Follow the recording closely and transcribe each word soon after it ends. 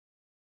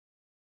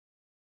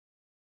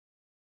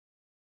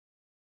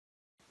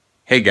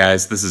Hey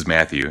guys, this is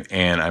Matthew,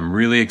 and I'm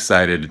really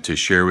excited to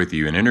share with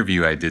you an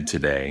interview I did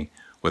today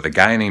with a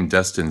guy named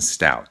Dustin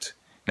Stout.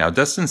 Now,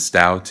 Dustin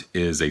Stout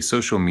is a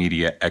social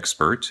media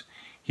expert.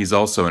 He's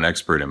also an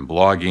expert in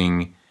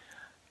blogging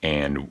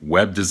and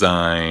web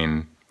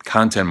design,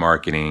 content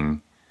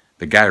marketing.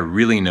 The guy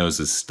really knows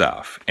his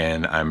stuff,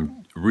 and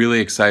I'm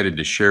really excited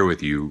to share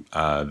with you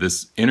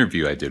this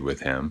interview I did with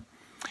him,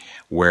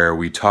 where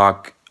we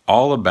talk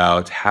all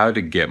about how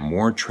to get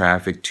more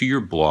traffic to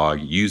your blog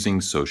using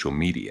social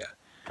media.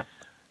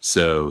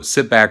 So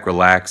sit back,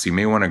 relax. You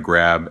may want to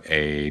grab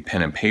a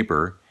pen and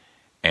paper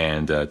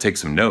and take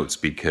some notes,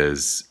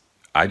 because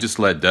I just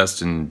let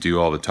Dustin do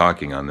all the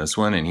talking on this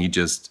one, and he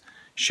just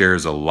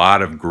shares a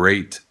lot of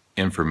great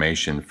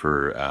information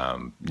for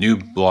new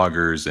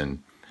bloggers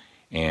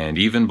and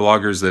even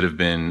bloggers that have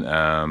been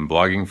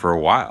blogging for a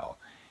while.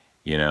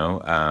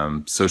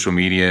 Social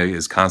media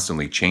is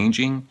constantly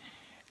changing,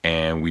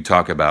 and we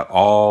talk about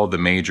all the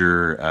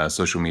major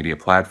social media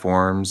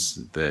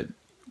platforms that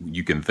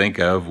you can think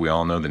of. We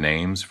all know the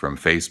names, from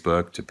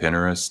Facebook to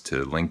Pinterest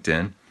to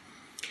LinkedIn.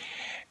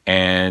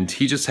 And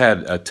he just had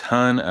a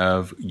ton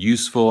of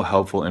useful,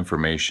 helpful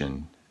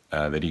information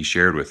that he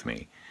shared with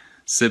me.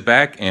 Sit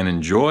back and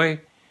enjoy.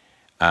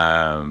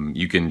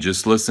 You can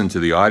just listen to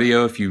the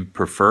audio if you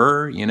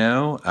prefer. You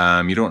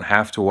don't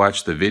have to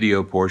watch the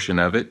video portion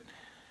of it.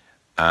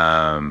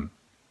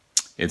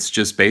 It's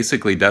just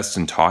basically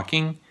Dustin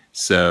talking,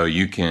 so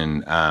you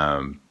can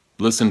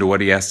listen to what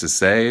he has to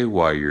say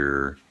while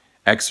you're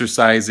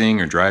exercising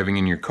or driving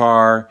in your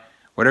car,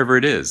 whatever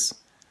it is.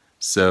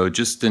 So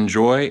just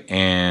enjoy,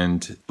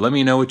 and let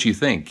me know what you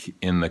think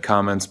in the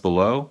comments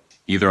below,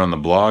 either on the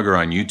blog or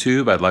on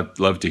YouTube. I'd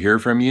love to hear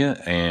from you.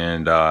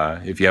 And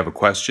if you have a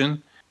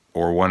question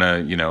or want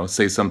to,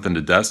 say something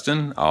to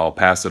Dustin, I'll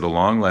pass it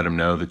along. Let him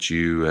know that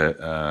you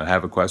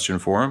have a question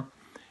for him,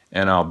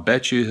 and I'll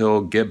bet you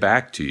he'll get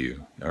back to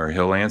you, or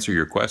he'll answer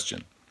your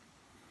question.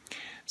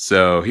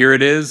 So here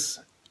it is,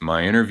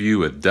 my interview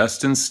with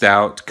Dustin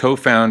Stout,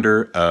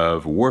 co-founder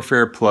of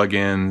Warfare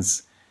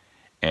Plugins,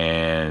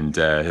 and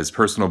his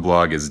personal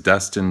blog is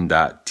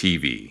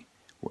dustin.tv,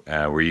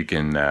 where you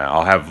can,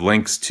 I'll have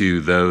links to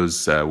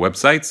those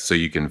websites so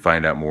you can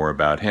find out more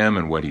about him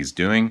and what he's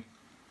doing.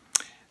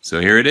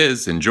 So here it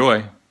is,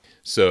 enjoy.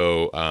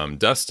 So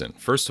Dustin,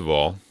 first of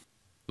all,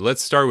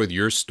 let's start with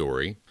your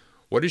story.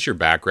 What is your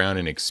background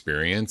and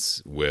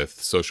experience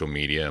with social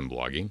media and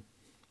blogging?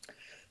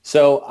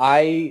 So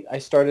I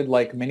started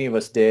like many of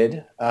us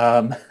did.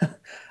 I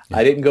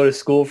didn't go to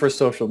school for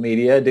social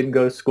media, didn't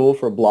go to school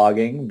for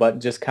blogging, but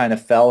just kind of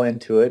fell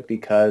into it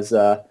because,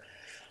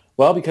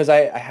 because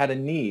I had a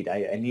need.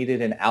 I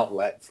needed an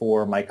outlet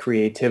for my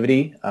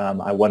creativity.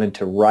 I wanted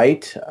to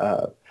write.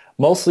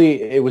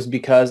 Mostly it was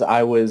because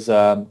I was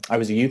a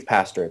youth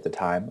pastor at the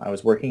time. I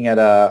was working at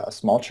a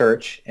small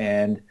church,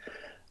 and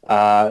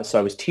so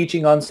I was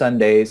teaching on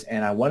Sundays,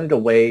 and I wanted a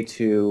way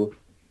to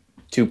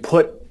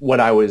put what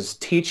I was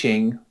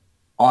teaching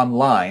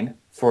online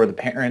for the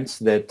parents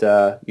that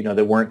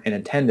that weren't in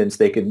attendance.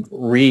 They could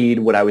read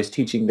what I was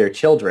teaching their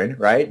children,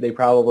 right? They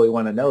probably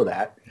want to know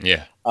that.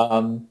 Yeah.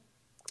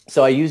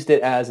 So I used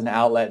it as an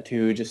outlet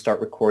to just start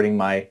recording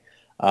my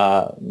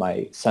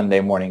my Sunday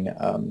morning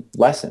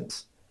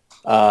lessons.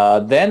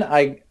 Then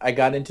I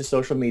got into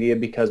social media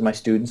because my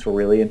students were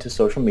really into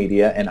social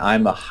media, and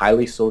I'm a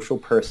highly social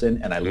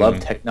person, and I love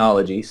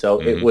technology. So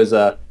it was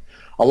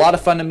a lot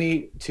of fun to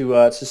me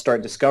to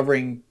start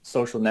discovering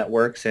social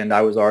networks, and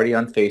I was already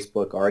on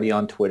Facebook, already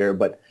on Twitter,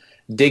 but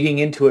digging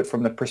into it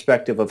from the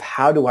perspective of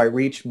how do I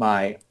reach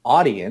my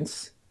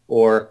audience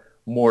or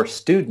more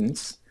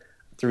students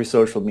through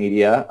social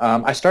media,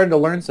 I started to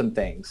learn some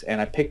things, and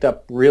I picked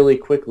up really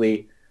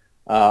quickly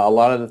a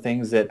lot of the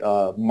things that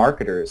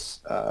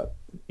marketers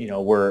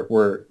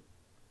were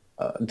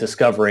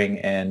discovering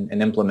and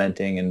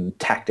implementing, and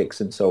tactics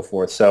and so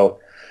forth. So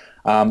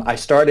I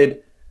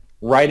started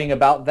writing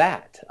about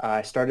that.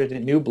 I started a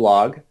new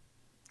blog,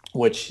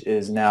 which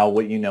is now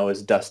what you know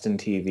as Dustin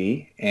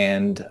TV,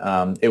 and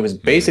it was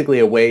basically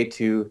a way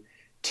to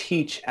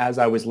teach as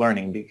I was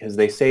learning, because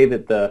they say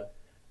that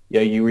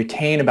you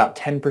retain about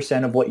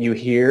 10% of what you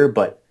hear,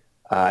 but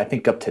I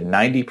think up to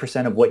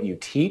 90% of what you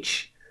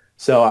teach.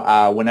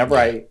 So whenever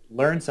I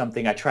learn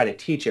something, I try to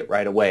teach it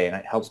right away, and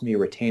it helps me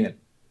retain it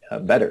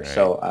better. Right.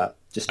 So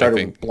just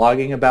started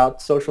blogging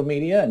about social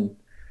media, and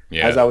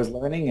as I was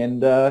learning,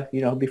 and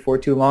before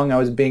too long, I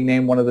was being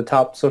named one of the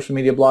top social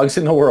media blogs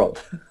in the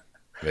world.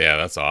 Yeah,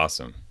 that's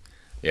awesome.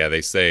 Yeah,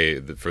 they say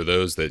that for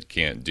those that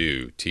can't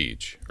do,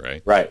 teach,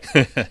 right? Right,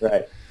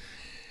 right.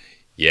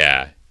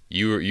 Yeah,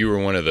 you were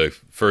one of the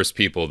first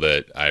people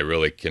that I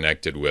really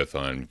connected with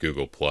on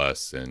Google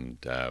Plus, and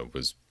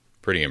was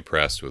pretty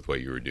impressed with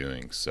what you were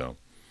doing. So,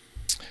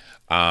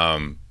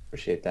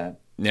 appreciate that.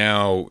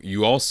 Now,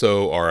 you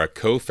also are a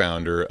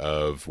co-founder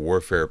of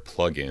Warfare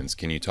Plugins.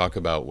 Can you talk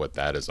about what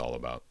that is all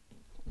about?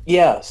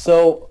 Yeah,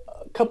 so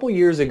a couple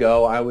years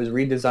ago, I was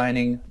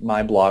redesigning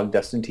my blog,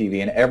 Dustin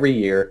TV, and every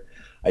year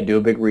I do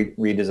a big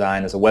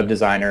redesign as a web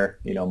designer.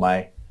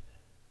 My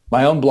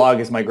My own blog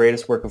is my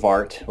greatest work of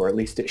art, or at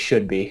least it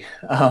should be.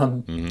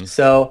 Hmm.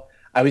 So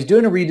I was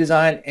doing a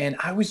redesign, and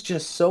I was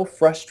just so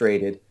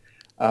frustrated,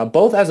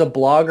 both as a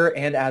blogger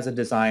and as a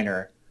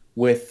designer,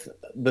 with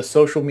the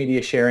social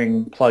media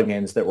sharing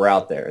plugins that were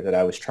out there that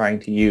I was trying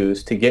to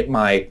use to get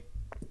my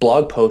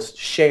blog posts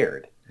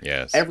shared.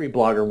 Yes. Every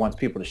blogger wants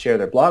people to share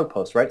their blog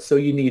posts, right? So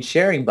you need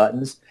sharing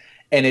buttons,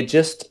 and it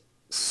just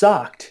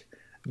sucked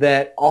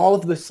that all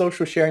of the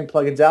social sharing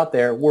plugins out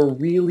there were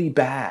really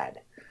bad.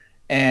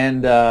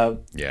 And, Yeah,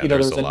 there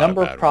there's was a a lot of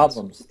number of bad ones.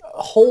 problems,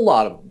 a whole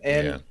lot of them. Yeah.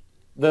 And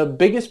the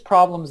biggest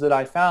problems that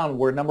I found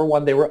were, number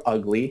one, they were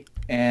ugly,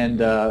 and,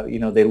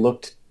 Hmm. they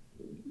looked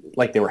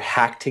like they were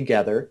hacked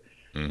together.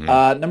 Hmm.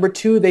 Number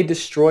two, they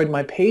destroyed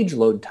my page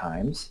load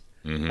times.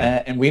 Hmm.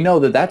 And we know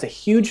that that's a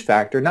huge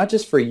factor, not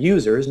just for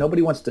users.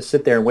 Nobody wants to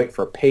sit there and wait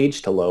for a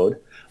page to load,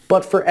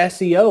 but for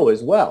SEO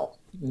as well.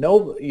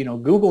 No,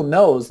 Google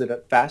knows that a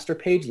faster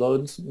page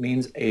loads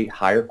means a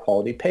higher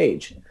quality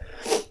page.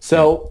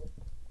 So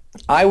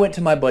I went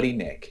to my buddy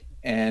Nick,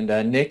 and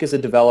Nick is a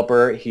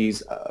developer.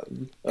 He's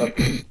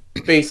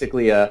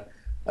basically a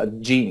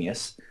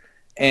genius.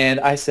 And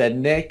I said,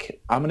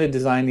 Nick, I'm going to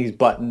design these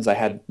buttons. I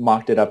had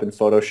mocked it up in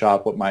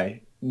Photoshop, what my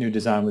new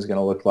design was going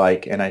to look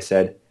like. And I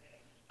said,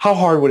 how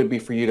hard would it be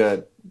for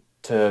you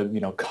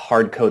to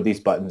hard code these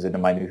buttons into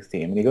my new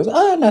theme? And he goes,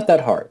 not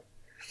that hard.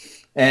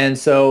 And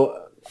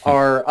so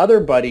our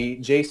other buddy,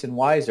 Jason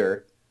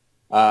Weiser,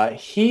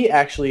 he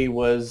actually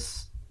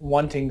was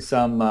wanting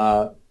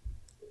to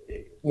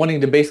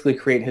basically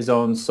create his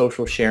own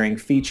social sharing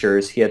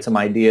features. He had some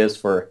ideas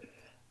for,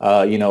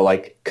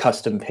 like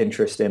custom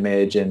Pinterest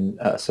image and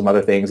some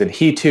other things. And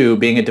he too,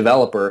 being a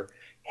developer,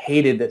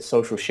 hated that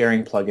social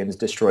sharing plugins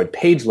destroyed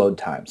page load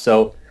time.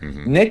 So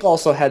Hmm. Nick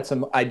also had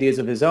some ideas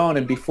of his own.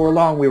 And before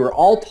long, we were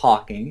all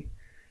talking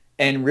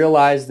and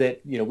realized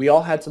that, we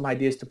all had some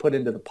ideas to put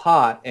into the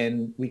pot.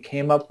 And we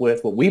came up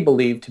with what we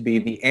believe to be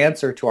the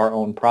answer to our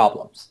own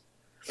problems.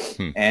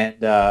 Hmm.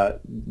 And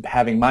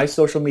having my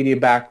social media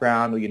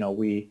background,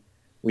 we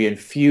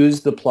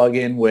infused the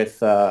plugin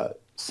with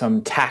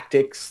some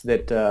tactics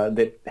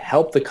that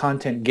help the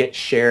content get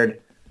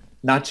shared,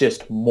 not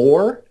just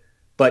more,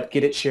 but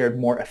get it shared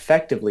more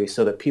effectively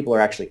so that people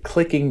are actually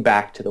clicking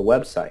back to the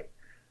website.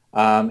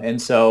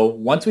 And so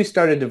once we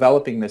started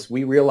developing this,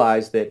 we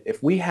realized that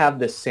if we have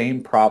the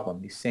same problem,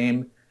 these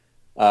same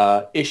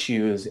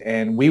issues,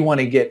 and we want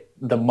to get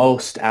the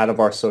most out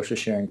of our social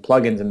sharing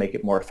plugins and make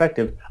it more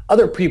effective,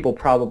 other people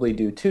probably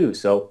do too.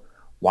 So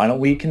why don't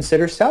we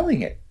consider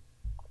selling it?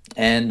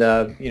 And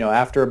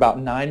after about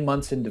 9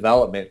 months in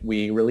development,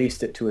 we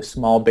released it to a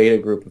small beta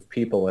group of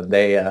people, and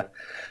they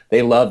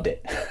loved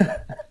it.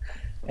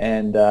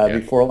 And Yeah.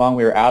 before long,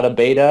 we were out of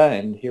beta,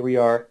 and here we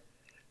are,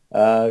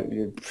 uh,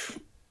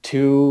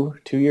 2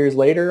 years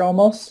later,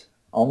 almost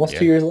Yeah.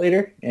 2 years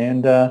later,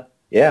 and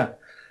yeah,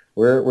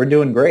 we're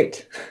doing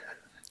great.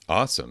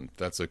 Awesome.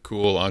 That's a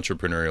cool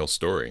entrepreneurial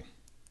story.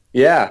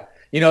 Yeah,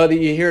 you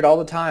hear it all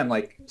the time,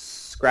 like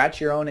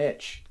scratch your own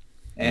itch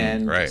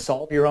and Right.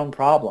 solve your own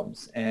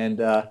problems. And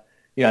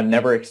I've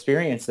never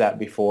experienced that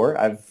before.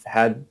 I've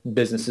had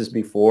businesses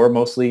before,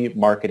 mostly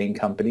marketing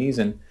companies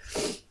and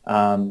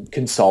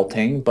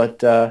consulting, but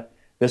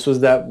this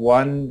was that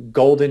one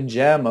golden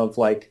gem of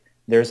like,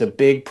 there's a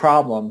big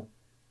problem,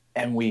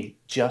 and we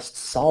just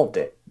solved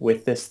it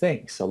with this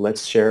thing. So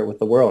let's share it with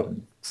the world.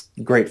 And it's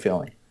a great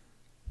feeling.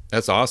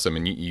 That's awesome.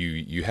 And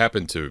you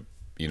happen to,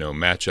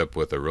 match up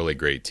with a really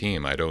great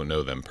team. I don't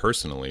know them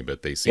personally,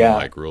 but they seem Yeah.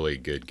 like really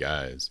good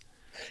guys.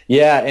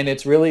 Yeah, and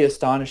it's really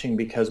astonishing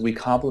because we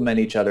complement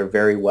each other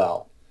very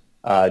well.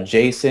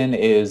 Jason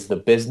is the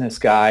business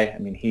guy. I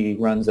mean, he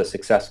runs a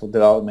successful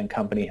development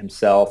company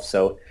himself,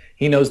 so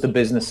he knows the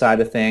business side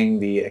of thing,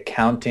 the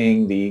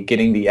accounting, the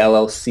getting the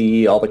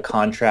LLC, all the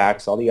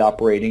contracts, all the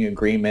operating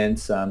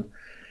agreements.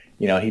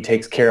 He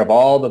takes care of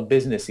all the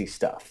businessy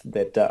stuff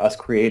that us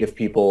creative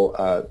people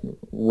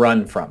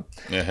run from.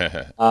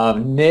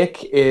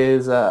 Nick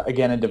is,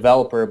 again, a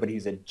developer, but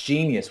he's a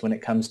genius when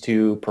it comes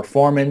to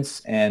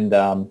performance and,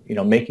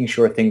 making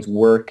sure things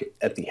work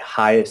at the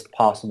highest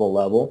possible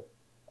level.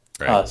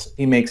 Right. So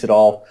he makes it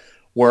all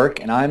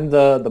work, and I'm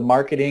the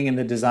marketing and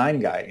the design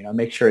guy.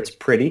 Make sure it's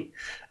pretty,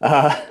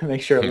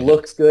 make sure it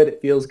looks good,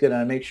 it feels good, and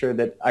I make sure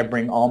that I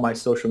bring all my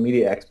social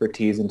media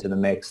expertise into the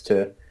mix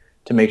to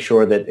make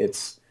sure that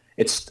it's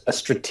a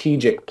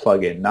strategic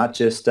plugin, not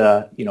just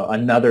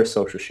another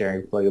social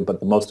sharing plugin, but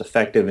the most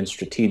effective and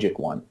strategic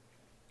one.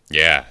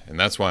 Yeah, and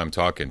that's why I'm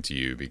talking to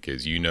you,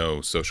 because you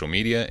know social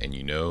media and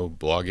you know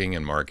blogging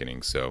and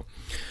marketing. So,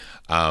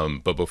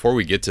 but before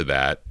we get to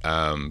that,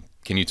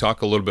 can you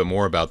talk a little bit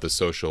more about the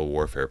social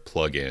warfare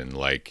plugin?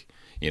 Like,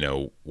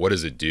 what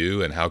does it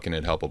do, and how can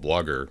it help a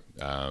blogger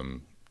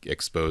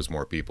expose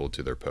more people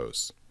to their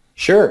posts?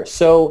 Sure.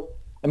 So,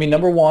 I mean,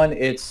 number one,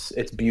 it's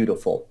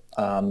beautiful.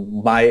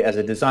 As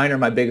a designer,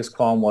 my biggest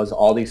qualm was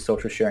all these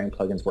social sharing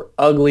plugins were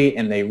ugly,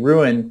 and they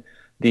ruin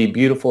the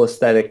beautiful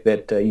aesthetic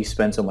that you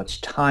spend so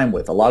much time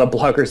with. A lot of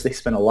bloggers, they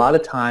spend a lot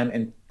of time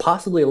and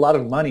possibly a lot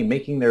of money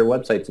making their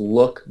websites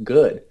look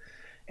good.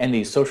 And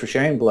these social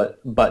sharing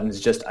buttons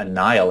just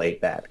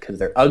annihilate that because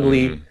they're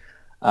ugly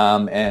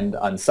and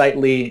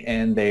unsightly,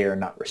 and they are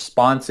not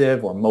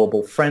responsive or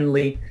mobile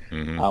friendly,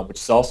 which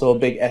is also a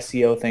big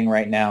SEO thing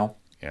right now.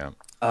 Yeah.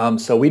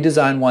 So we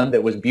designed one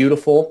that was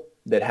beautiful,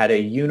 that had a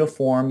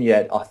uniform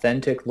yet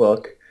authentic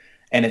look,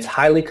 and it's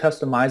highly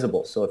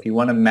customizable. So if you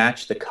want to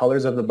match the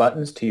colors of the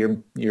buttons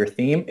to your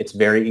theme, it's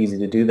very easy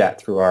to do that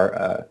through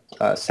our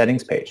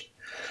settings page.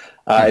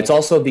 It's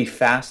also the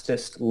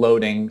fastest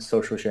loading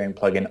social sharing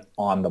plugin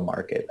on the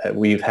market.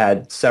 We've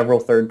had several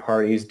third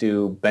parties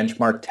do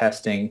benchmark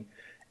testing,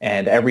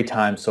 and every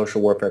time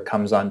Social Warfare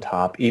comes on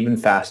top, even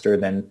faster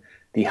than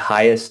the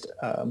highest,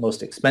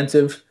 most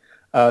expensive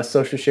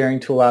social sharing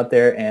tool out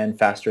there, and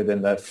faster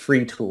than the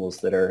free tools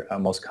that are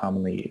most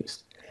commonly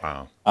used.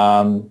 Wow.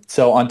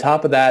 So on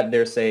top of that,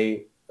 there's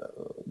the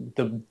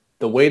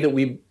way that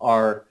we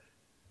are,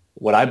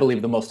 what I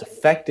believe the most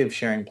effective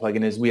sharing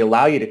plugin is, we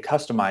allow you to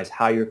customize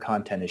how your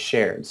content is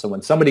shared. So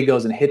when somebody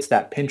goes and hits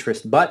that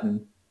Pinterest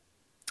button,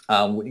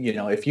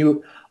 if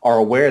you are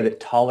aware that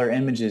taller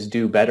images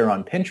do better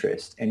on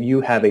Pinterest, and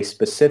you have a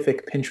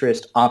specific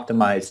Pinterest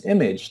optimized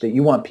image that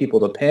you want people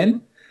to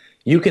pin,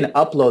 you can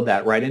upload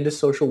that right into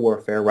Social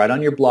Warfare, right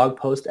on your blog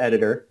post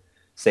editor,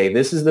 say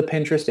this is the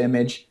Pinterest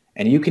image,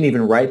 and you can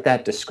even write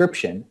that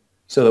description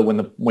so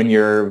that when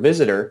your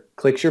visitor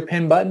clicks your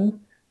pin button,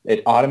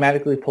 it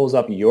automatically pulls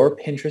up your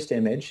Pinterest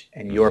image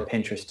and your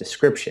Pinterest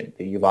description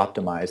that you've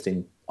optimized,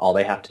 and all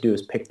they have to do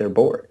is pick their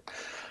board.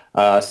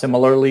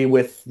 Similarly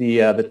with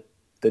the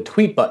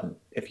tweet button,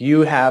 if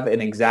you have an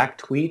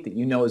exact tweet that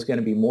you know is going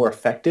to be more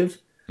effective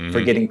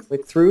for getting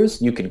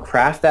click-throughs, you can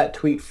craft that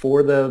tweet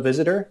for the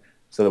visitor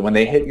so that when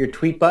they hit your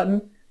tweet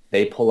button,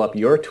 they pull up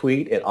your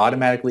tweet. It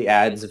automatically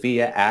adds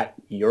via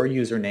your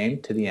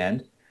username to the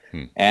end,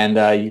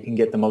 and you can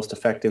get the most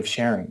effective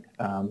sharing.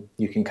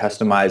 You can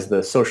customize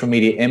the social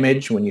media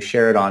image when you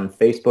share it on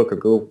Facebook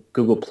or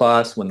Google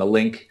Plus. When the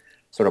link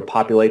sort of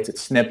populates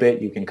its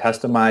snippet, you can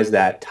customize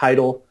that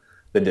title,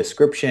 the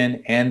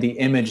description, and the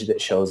image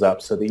that shows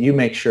up so that you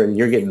make sure that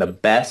you're getting the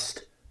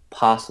best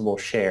possible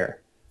share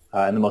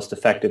and the most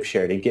effective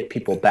share to get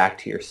people back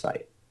to your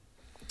site.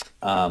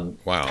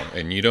 Wow.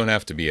 And you don't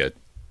have to be a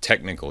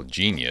technical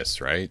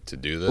genius, right, to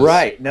do this?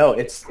 Right. No,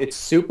 it's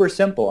super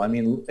simple. I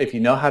mean, if you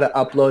know how to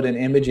upload an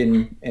image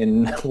in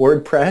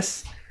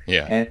WordPress,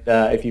 and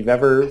if you've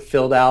ever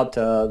filled out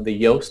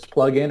the Yoast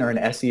plugin or an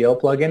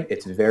SEO plugin,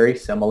 it's very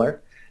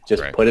similar.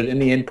 Just put it in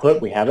the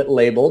input. We have it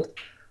labeled.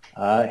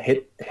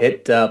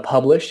 Hit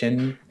publish,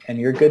 and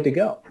you're good to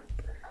go.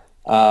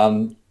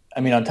 I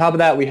mean, on top of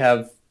that, we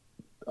have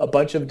a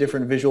bunch of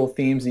different visual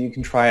themes that you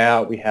can try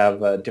out. We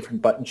have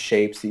different button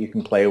shapes that you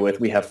can play with.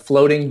 We have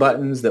floating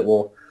buttons that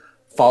will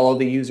follow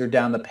the user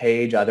down the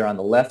page, either on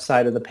the left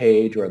side of the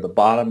page or the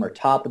bottom or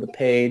top of the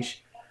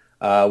page.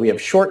 We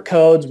have short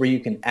codes where you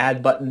can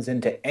add buttons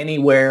into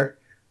anywhere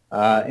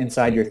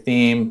inside your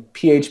theme.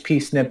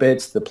 PHP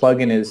snippets. The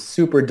plugin is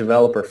super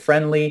developer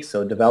friendly,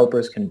 so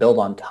developers can build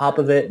on top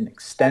of it and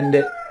extend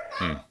it.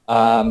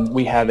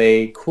 We have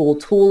a cool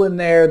tool in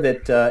there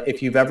that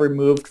if you've ever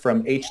moved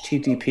from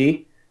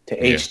HTTP to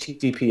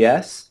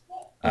HTTPS,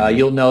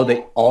 you'll know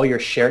that all your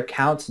share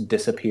counts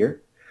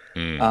disappear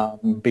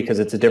because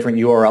it's a different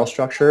URL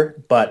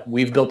structure. But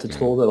we've built a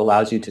tool that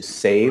allows you to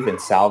save and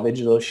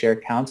salvage those share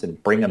counts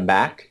and bring them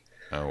back.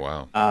 Oh,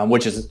 wow.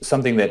 Which is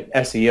something that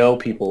SEO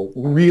people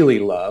really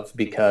love,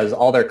 because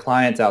all their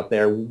clients out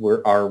there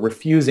are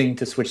refusing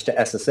to switch to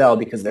SSL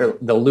because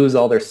they'll lose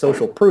all their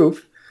social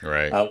proof.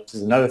 Right. Which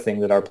is another thing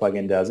that our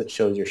plugin does. It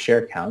shows your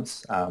share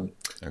counts,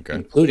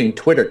 including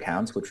Twitter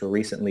counts, which were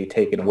recently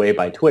taken away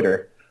by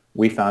Twitter.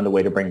 We found a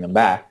way to bring them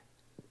back.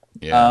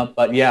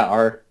 But yeah,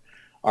 our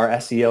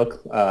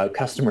SEO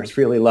customers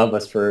really love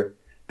us for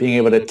being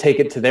able to take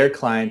it to their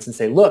clients and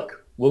say,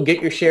 look, we'll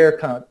get your share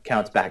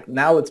counts back.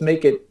 Now let's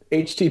make it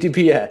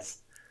HTTPS.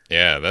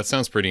 Yeah, that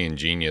sounds pretty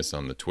ingenious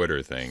on the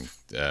Twitter thing.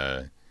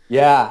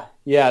 Yeah,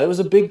 it was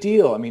a big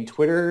deal. I mean,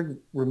 Twitter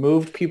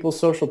removed people's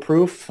social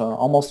proof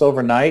almost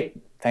overnight.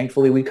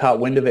 Thankfully, we caught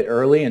wind of it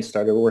early and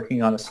started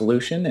working on a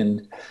solution,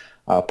 and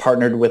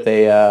partnered with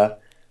a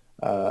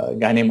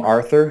guy named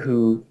Arthur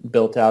who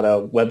built out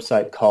a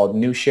website called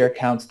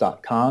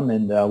newsharecounts.com,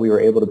 and we were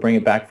able to bring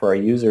it back for our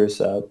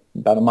users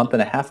about a month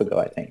and a half ago,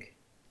 I think.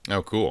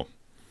 Oh, cool.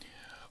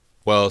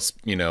 Well,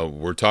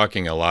 we're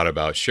talking a lot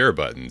about share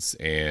buttons,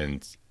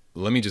 and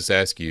let me just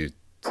ask you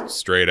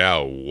straight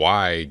out,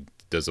 why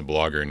does a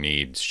blogger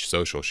need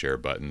social share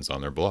buttons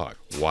on their blog?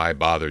 Why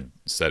bother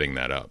setting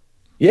that up?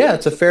 Yeah,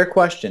 it's a fair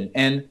question.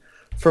 And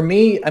for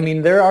me, I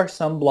mean, there are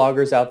some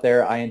bloggers out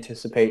there, I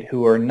anticipate,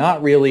 who are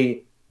not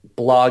really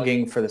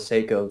blogging for the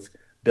sake of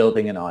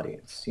building an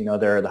audience.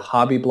 There are the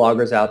hobby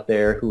bloggers out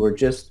there who are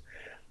just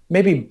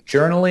maybe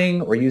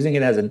journaling or using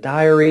it as a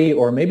diary,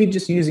 or maybe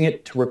just using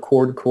it to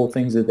record cool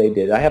things that they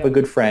did. I have a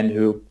good friend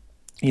who,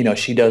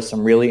 she does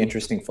some really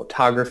interesting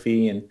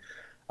photography, and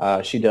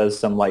she does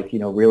some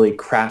really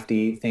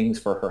crafty things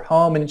for her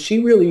home, and she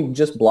really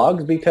just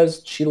blogs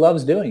because she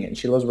loves doing it and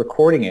she loves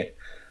recording it.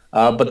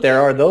 But there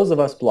are those of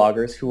us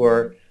bloggers who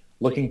are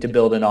looking to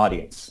build an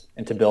audience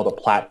and to build a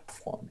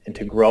platform and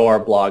to grow our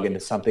blog into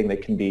something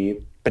that can be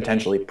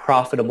potentially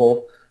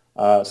profitable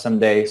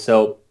someday.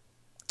 So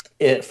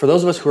for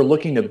those of us who are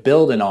looking to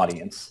build an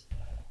audience,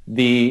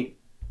 the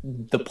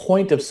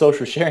point of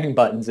social sharing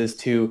buttons is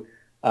to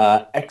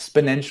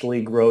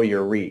exponentially grow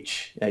your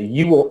reach.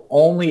 You will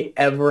only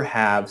ever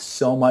have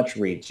so much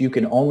reach. You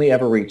can only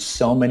ever reach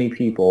so many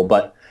people,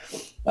 but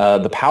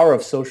the power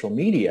of social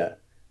media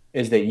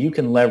is that you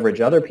can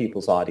leverage other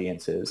people's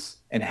audiences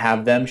and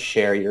have them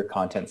share your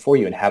content for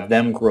you and have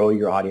them grow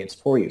your audience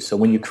for you. So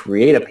when you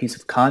create a piece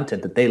of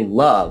content that they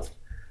love,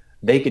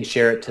 they could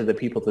share it to the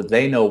people that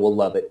they know will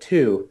love it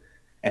too,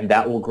 and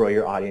that will grow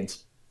your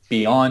audience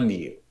beyond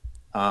you.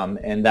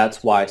 And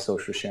that's why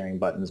social sharing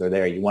buttons are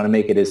there. You want to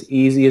make it as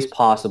easy as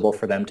possible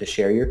for them to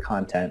share your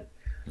content,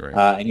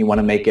 right. And you want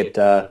to make it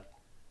a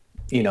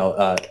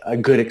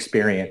good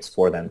experience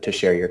for them to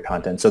share your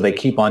content, so they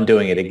keep on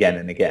doing it again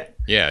and again.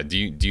 Yeah. Do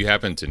you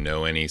happen to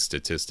know any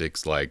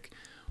statistics, like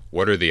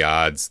what are the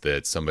odds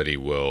that somebody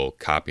will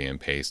copy and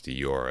paste a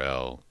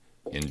URL?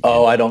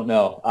 I don't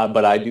know,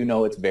 but I do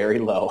know it's very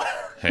low.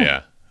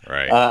 Yeah,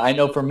 right. I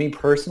know for me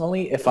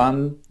personally, if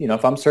I'm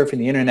surfing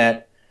the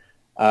internet,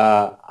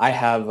 I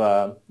have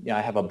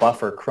a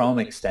buffer Chrome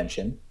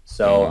extension.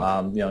 So,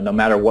 no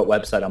matter what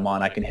website I'm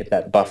on, I can hit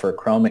that buffer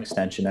Chrome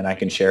extension and I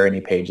can share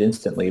any page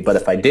instantly. But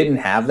if I didn't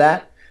have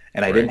that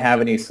and I didn't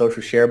have any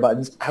social share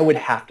buttons, I would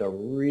have to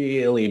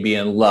really be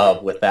in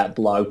love with that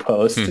blog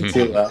post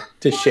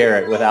to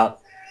share it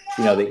without,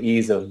 the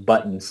ease of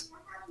buttons.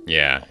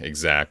 Yeah,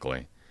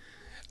 exactly.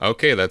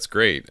 Okay, that's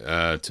great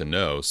to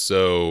know.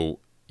 So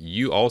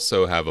you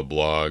also have a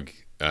blog.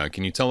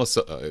 Can you tell us,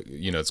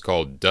 it's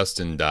called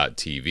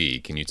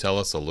Dustin.tv. Can you tell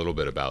us a little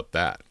bit about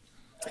that?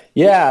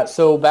 Yeah,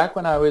 so back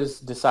when I was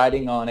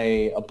deciding on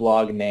a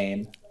blog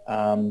name,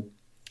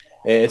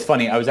 it's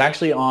funny. I was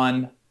actually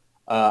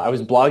I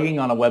was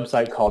blogging on a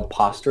website called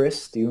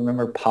Posterous. Do you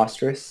remember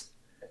Posterous?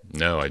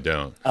 No, I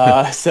don't.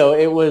 So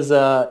it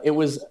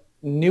was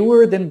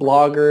newer than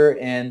Blogger,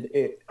 and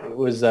it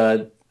was,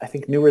 I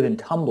think, newer than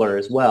Tumblr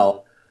as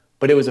well.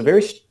 But it was a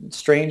very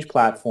strange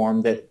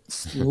platform that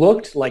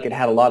looked like it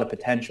had a lot of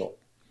potential.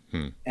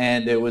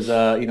 And it was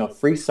a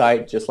free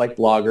site, just like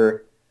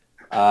Blogger.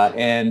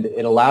 And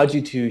it allowed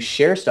you to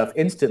share stuff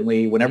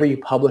instantly. Whenever you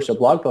publish a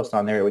blog post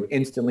on there, it would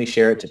instantly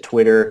share it to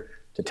Twitter,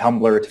 to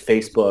Tumblr, to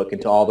Facebook,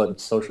 and to all the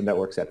social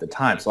networks at the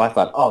time. So I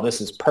thought, oh,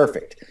 this is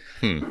perfect.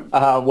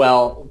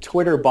 Well,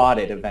 Twitter bought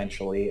it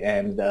eventually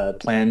and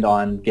planned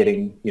on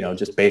getting,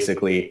 just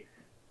basically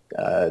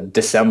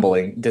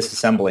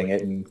disassembling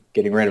it and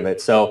getting rid of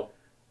it. So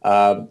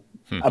I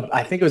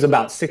think it was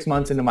about 6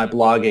 months into my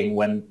blogging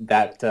when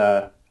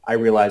I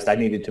realized I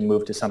needed to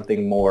move to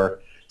something more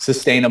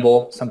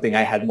sustainable, something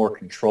I had more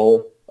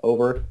control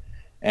over.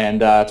 And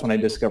that's when I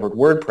discovered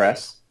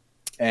WordPress.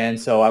 And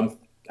so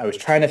I was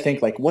trying to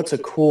think, like, what's a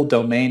cool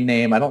domain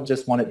name? I don't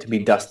just want it to be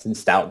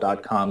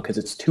dustinstout.com because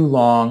it's too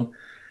long.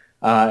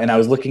 And I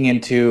was looking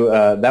into,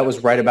 that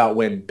was right about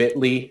when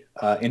Bitly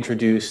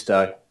introduced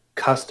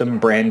custom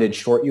branded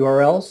short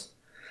URLs.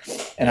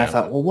 And I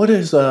thought, well,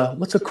 what's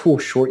a cool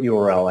short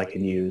URL I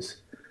can use?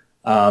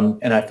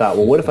 And I thought,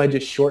 well, what if I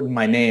just shortened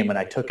my name and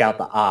I took out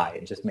the I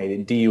and just made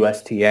it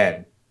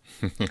DUSTN?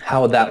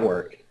 How would that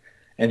work?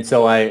 And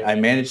so I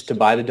managed to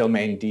buy the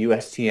domain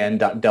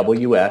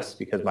dustn.ws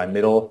because my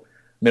middle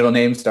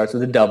name starts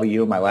with a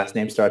W, my last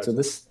name starts with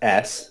a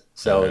S,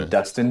 so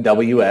Dustin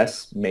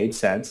WS made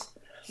sense.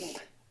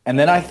 And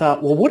then I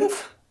thought, well, what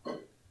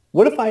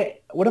if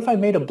I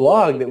made a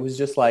blog that was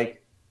just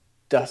like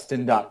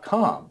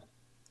Dustin.com?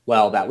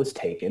 Well, that was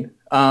taken.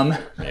 And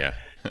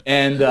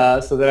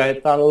so then I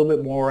thought a little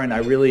bit more, and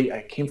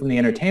I came from the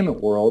entertainment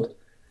world.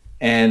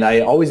 And I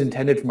always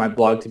intended for my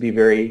blog to be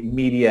very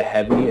media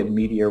heavy and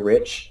media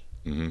rich.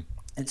 And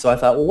so I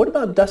thought, well, what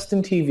about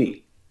Dustin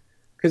TV?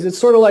 Because it's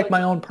sort of like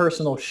my own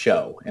personal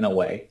show in a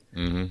way.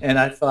 And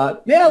I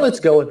thought, yeah, let's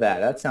go with that.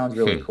 That sounds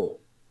really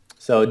cool.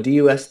 So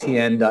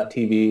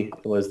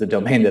dustn.tv was the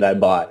domain that I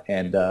bought,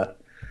 and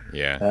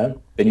I've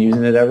been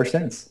using it ever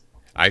since.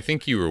 I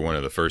think you were one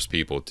of the first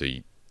people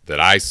that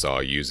I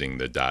saw using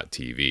the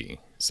 .tv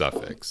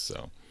suffix.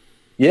 So.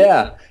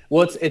 Yeah,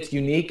 well, it's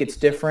unique, it's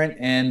different,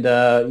 and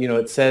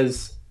it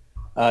says,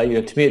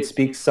 to me, it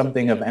speaks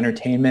something of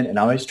entertainment, and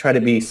I always try to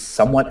be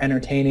somewhat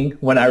entertaining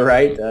when I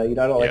write. I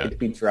don't like it to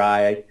be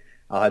dry.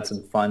 I'll add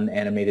some fun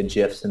animated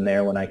GIFs in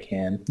there when I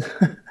can.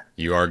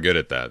 You are good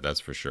at that, that's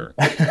for sure.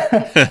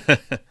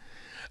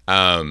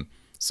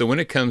 So when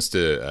it comes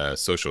to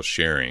social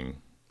sharing,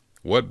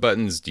 what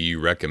buttons do you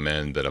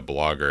recommend that a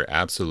blogger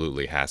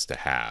absolutely has to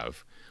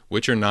have?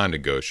 Which are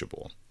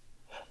non-negotiable?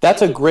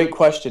 That's a great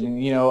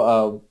question.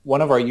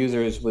 One of our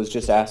users was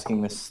just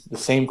asking the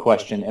same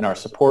question in our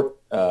support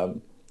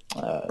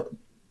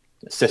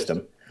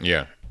system.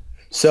 Yeah.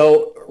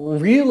 So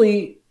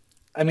really,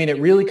 it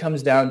really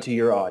comes down to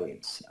your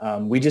audience.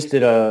 We just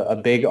did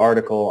a big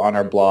article on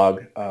our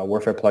blog,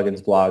 Warfare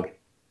Plugins blog,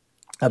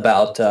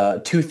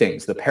 about two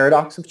things: the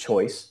paradox of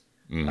choice,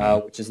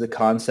 which is the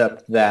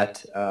concept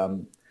that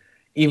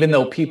even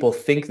though people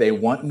think they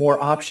want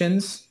more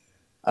options,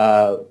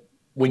 uh,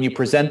 when you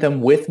present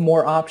them with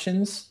more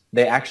options,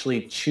 they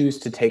actually choose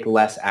to take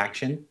less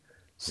action. Yeah.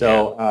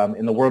 So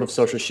in the world of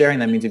social sharing,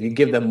 that means if you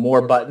give them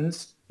more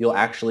buttons, you'll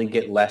actually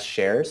get less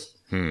shares.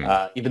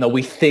 Even though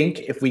we think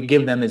if we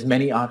give them as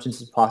many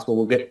options as possible,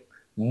 we'll get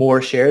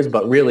more shares.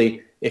 But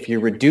really, if you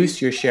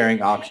reduce your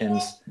sharing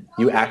options,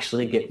 you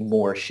actually get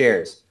more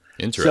shares.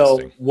 So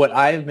Interesting. what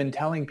I've been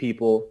telling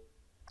people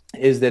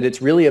is that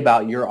it's really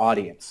about your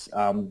audience.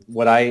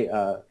 What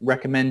I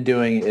recommend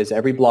doing is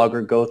every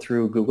blogger go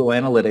through Google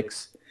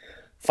Analytics,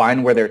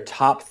 find where their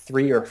top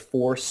 3 or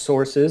 4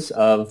 sources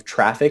of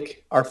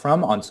traffic are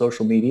from on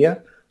social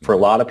media. For a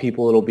lot of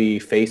people, it'll be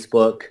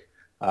Facebook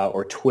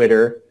or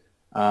Twitter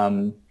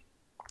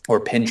or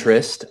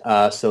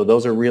Pinterest. So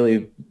those are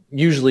really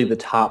usually the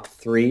top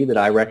 3 that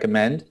I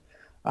recommend.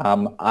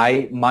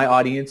 My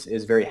audience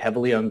is very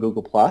heavily on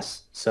Google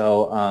Plus,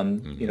 so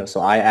so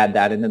I add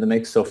that into the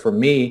mix. So for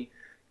me,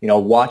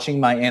 watching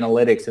my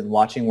analytics and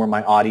watching where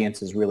my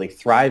audience is really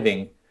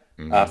thriving,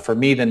 for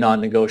me, the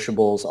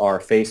non-negotiables are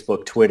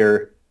Facebook,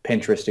 Twitter,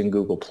 Pinterest, and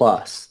Google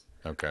Plus.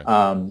 Okay.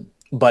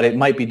 But it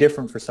might be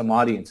different for some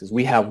audiences.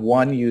 We have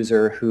one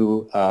user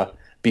who,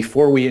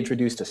 before we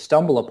introduced a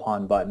Stumble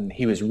Upon button,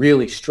 he was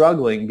really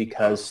struggling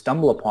because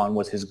Stumble Upon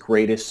was his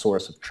greatest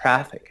source of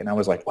traffic. And I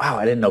was like, wow,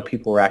 I didn't know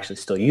people were actually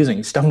still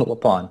using Stumble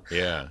Upon.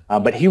 Yeah.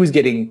 But he was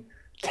getting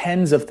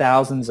tens of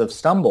thousands of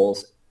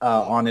stumbles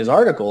on his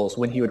articles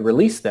when he would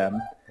release them.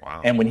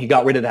 Wow. And when he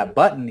got rid of that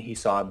button, he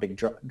saw a big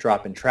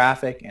drop in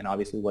traffic and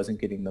obviously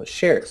wasn't getting those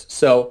shares.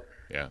 So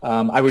Yeah.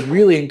 I would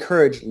really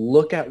encourage,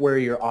 look at where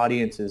your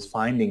audience is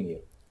finding you.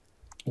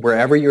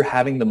 Wherever you're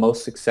having the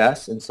most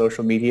success in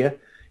social media,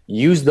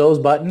 use those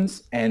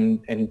buttons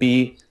and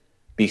be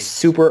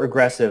super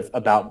aggressive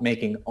about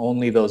making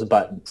only those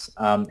buttons.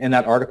 In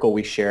that article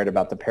we shared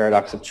about the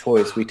paradox of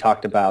choice, we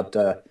talked about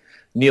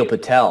Neil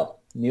Patel.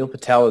 Neil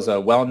Patel is a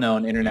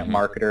well-known internet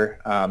marketer,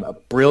 a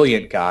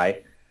brilliant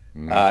guy.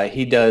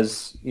 He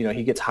does,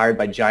 he gets hired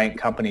by giant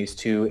companies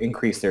to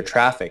increase their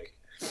traffic,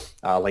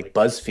 like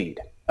BuzzFeed.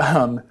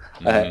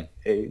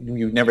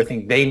 You never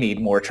think they need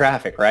more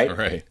traffic, right?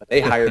 Right. But they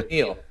hired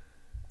Neil.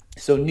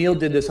 So Neil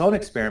did this own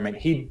experiment.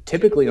 He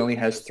typically only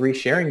has 3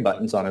 sharing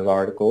buttons on his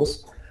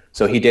articles.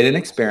 So he did an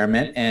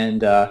experiment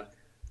and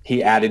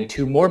he added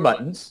 2 more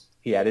buttons.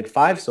 He added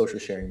 5 social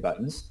sharing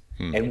buttons.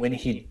 And when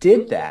he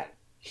did that,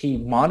 he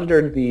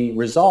monitored the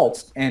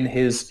results and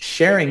his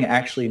sharing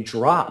actually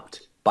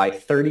dropped by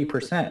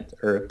 30%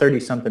 or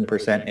 30-something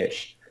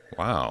percent-ish.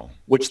 Wow.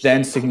 Which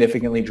then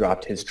significantly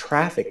dropped his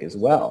traffic as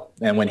well.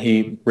 And when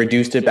he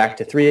reduced it back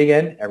to 3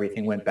 again,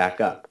 everything went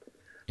back up.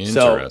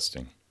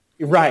 Interesting.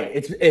 Right.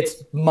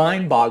 It's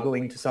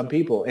mind-boggling to some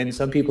people, and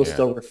some people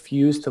still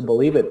refuse to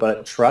believe it.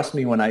 But trust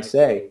me when I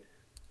say,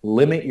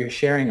 limit your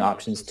sharing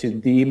options to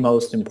the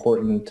most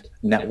important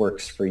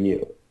networks for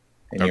you.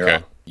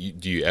 Okay.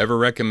 Do you ever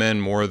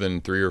recommend more than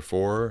 3 or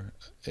 4?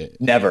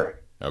 Never.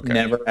 Okay.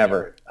 Never,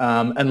 ever.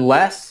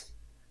 Unless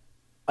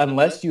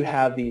you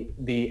have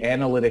the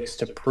analytics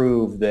to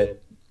prove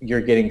that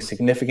you're getting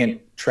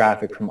significant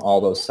traffic from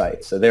all those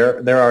sites. So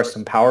there are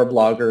some power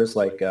bloggers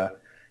like,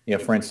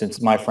 for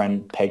instance, my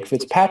friend Peg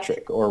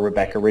Fitzpatrick or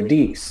Rebecca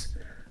Radice.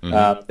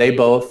 They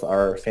both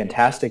are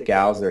fantastic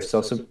gals. They're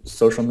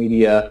social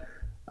media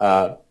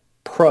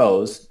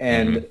pros,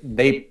 and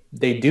they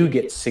do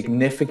get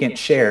significant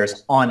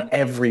shares on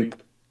every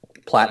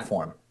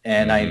platform.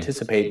 And I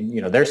anticipate,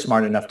 they're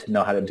smart enough to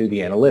know how to do the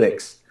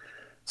analytics.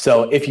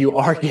 So if you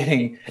are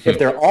getting, if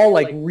they're all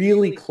like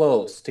really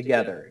close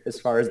together as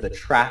far as the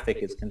traffic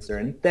is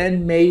concerned,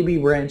 then maybe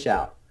branch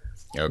out.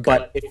 Okay.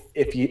 But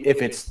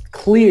if it's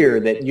clear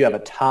that you have a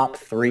top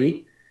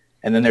 3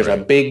 and then there's a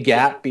big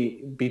gap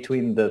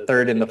between the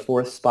 3rd and the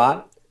 4th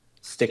spot,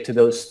 stick to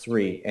those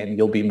 3 and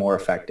you'll be more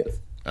effective.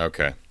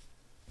 Okay.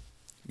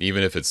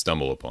 Even if it's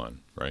Stumble Upon,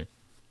 right?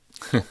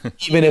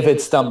 Even if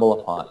it's Stumble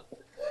Upon.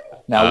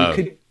 Now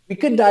we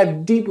could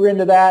dive deeper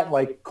into that,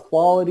 like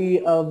quality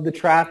of the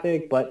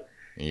traffic, but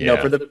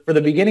for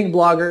the beginning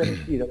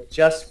blogger,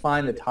 just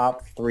find the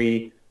top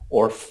 3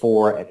 or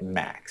 4 at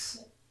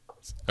max.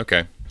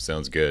 Okay,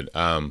 sounds good.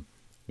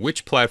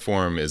 Which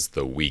platform is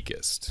the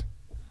weakest?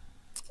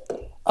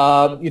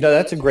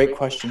 That's a great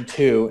question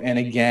too. And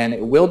again,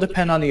 it will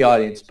depend on the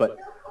audience, but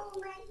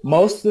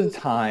most of the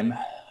time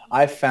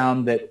I've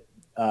found that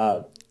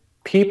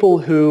people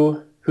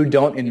who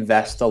don't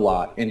invest a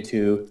lot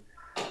into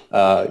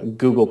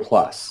Google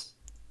Plus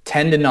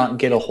tend to not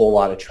get a whole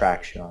lot of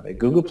traction on it.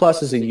 Google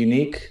Plus is a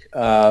unique,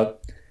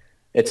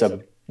 it's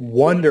a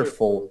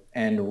wonderful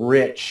and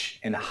rich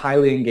and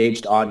highly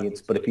engaged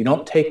audience, but if you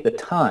don't take the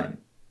time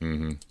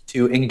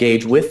to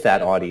engage with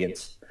that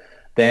audience,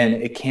 then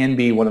it can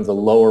be one of the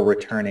lower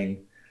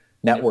returning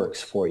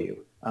networks for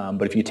you.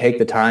 But if you take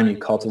the time, you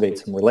cultivate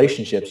some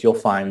relationships, you'll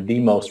find the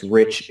most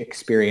rich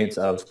experience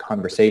of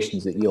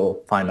conversations that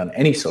you'll find on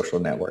any social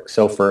network.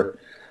 So for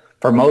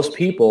most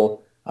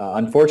people,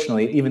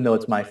 unfortunately, even though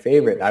it's my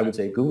favorite, I would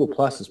say Google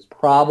Plus is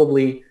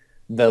probably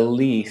the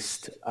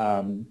least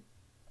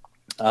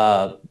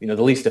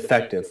the least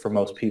effective for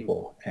most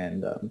people.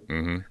 And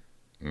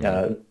Mm-hmm.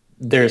 uh,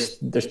 there's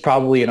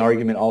probably an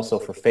argument also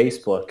for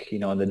Facebook,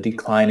 and the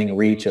declining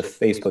reach of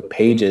Facebook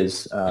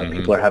pages.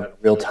 People are having a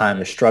real time.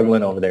 They're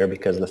struggling over there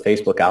because the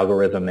Facebook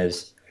algorithm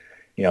is,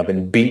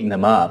 been beating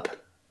them up.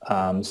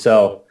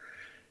 So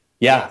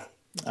yeah,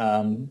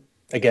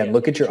 again,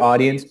 look at your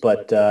audience.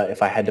 But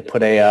if I had to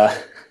put a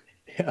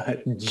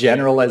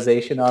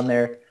generalization on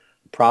there,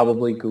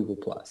 probably Google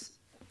Plus.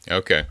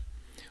 Okay.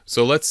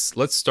 So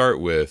let's start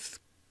with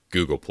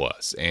Google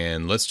Plus,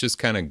 and let's just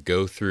kind of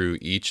go through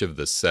each of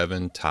the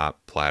 7 top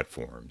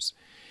platforms.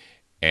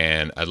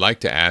 And I'd like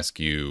to ask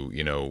you,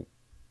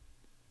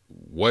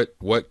 what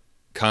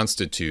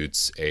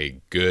constitutes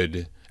a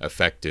good,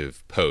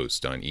 effective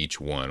post on each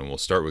one? And we'll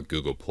start with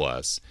Google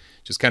Plus.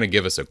 Just kind of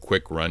give us a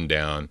quick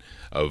rundown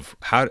of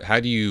how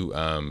do you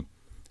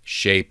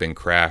shape and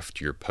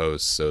craft your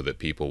posts so that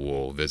people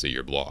will visit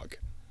your blog.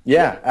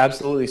 Yeah,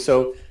 absolutely.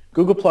 So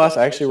Google Plus,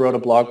 I actually wrote a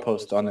blog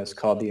post on this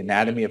called The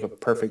Anatomy of a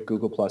Perfect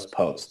Google Plus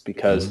Post,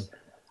 because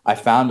I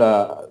found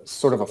a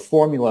sort of a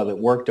formula that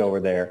worked over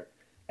there.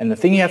 And the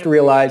thing you have to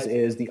realize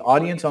is the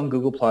audience on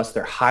Google Plus,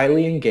 they're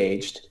highly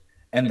engaged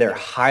and they're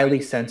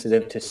highly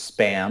sensitive to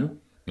spam.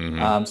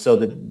 So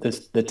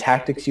the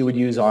tactics you would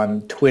use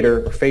on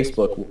Twitter or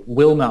Facebook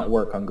will not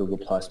work on Google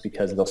Plus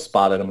because they'll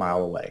spot it a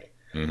mile away.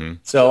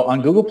 So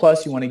on Google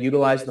Plus, you want to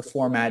utilize the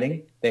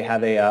formatting. They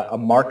have a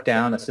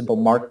markdown, a simple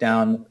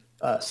markdown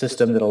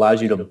system that allows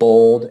you to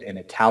bold and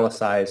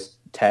italicize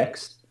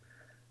text.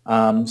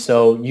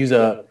 So use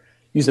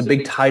a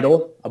big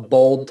title, a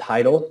bold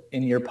title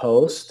in your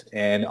post,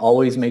 and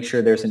always make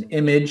sure there's an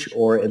image,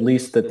 or at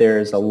least that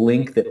there's a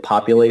link that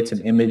populates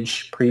an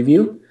image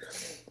preview.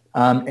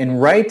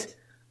 And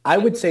I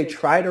would say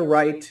try to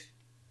write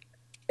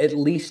at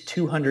least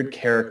 200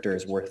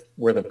 characters worth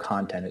of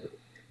content.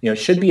 It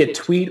should be a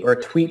tweet or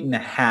a tweet and a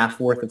half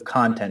worth of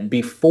content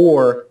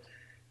before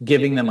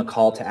giving them a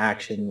call to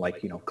action,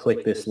 like,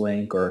 click this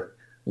link or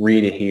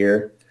read it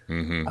here.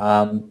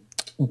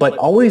 But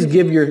always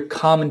give your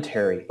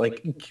commentary.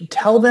 Like,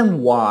 tell them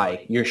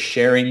why you're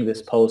sharing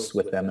this post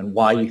with them and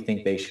why you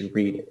think they should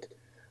read it.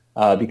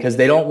 Because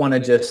they don't want to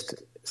just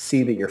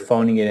see that you're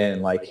phoning it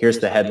in, like, here's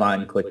the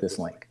headline, click this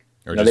link.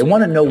 They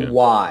want to know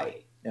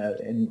why.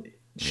 And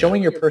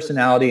showing your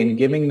personality and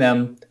giving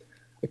them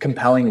a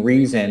compelling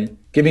reason,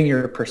 giving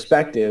your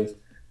perspective,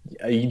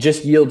 you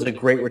just yields a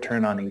great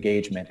return on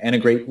engagement and a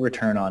great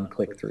return on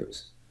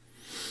click-throughs.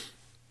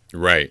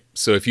 Right.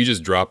 So if you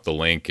just drop the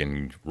link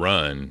and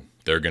run,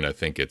 they're going to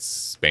think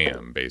it's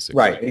spam, basically.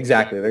 Right,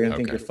 exactly. They're going to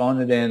think you're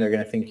phoning it in. They're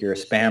going to think you're a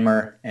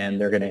spammer, and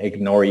they're going to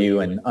ignore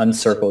you and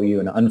uncircle you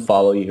and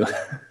unfollow you.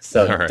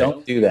 So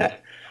don't do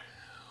that.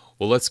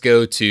 Well, let's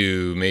go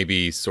to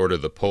maybe sort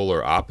of the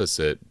polar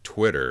opposite,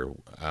 Twitter.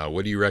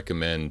 What do you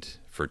recommend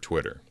for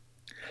Twitter?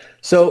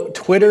 So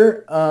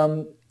Twitter,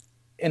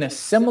 in a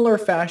similar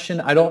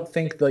fashion, I don't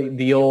think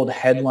the old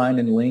headline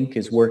and link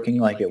is working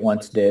like it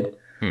once did.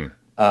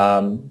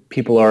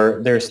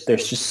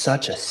 There's just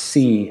such a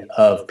sea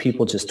of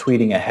people just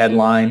tweeting a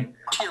headline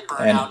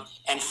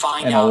and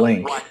find out a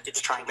link. What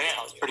it's trying to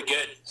tell. It's pretty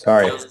good.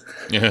 Sorry.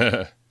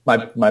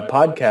 My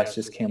podcast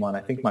just came on.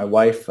 I think my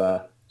wife,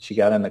 she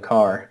got in the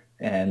car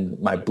and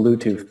my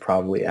Bluetooth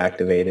probably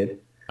activated.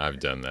 I've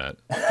done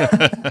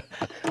that.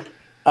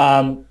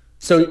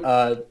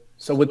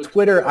 So with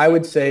Twitter, I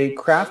would say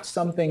craft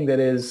something that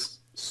is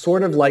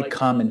sort of like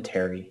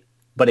commentary,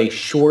 but a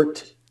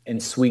short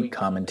and sweet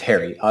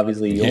commentary.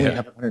 Obviously, you only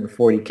have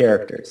 140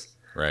 characters.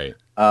 Right.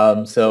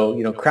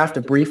 So, craft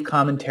a brief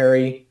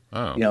commentary.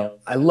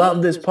 I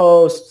love this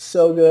post.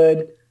 So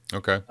good.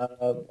 Okay.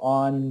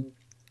 On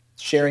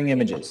sharing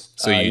images.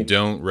 So you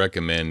don't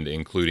recommend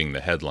including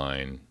the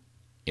headline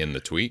in the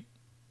tweet?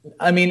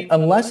 I mean,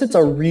 unless it's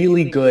a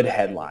really good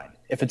headline.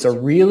 If it's a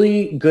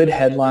really good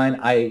headline,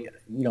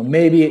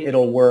 maybe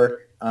it'll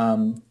work.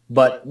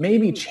 But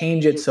maybe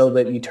change it so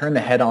that you turn the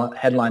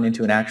headline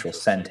into an actual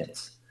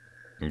sentence.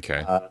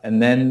 Okay.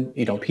 And then,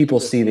 people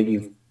see that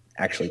you've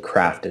actually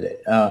crafted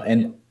it.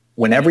 And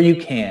whenever you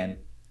can,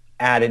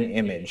 add an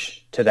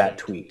image to that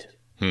tweet.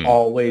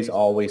 Always,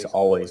 always,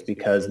 always,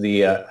 because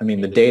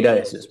the data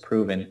is just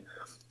proven.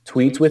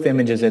 Tweets with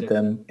images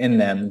in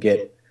them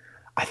get,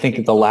 I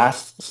think the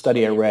last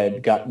study I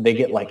read, they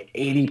get like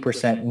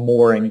 80%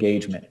 more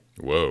engagement.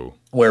 Whoa.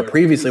 Where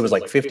previously it was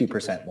like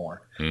 50%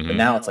 more. But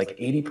now it's like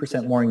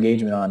 80% more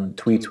engagement on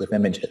tweets with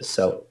images.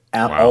 So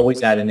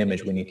always add an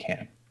image when you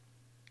can.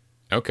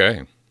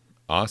 Okay.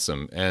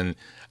 Awesome. And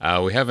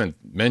we haven't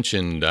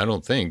mentioned, I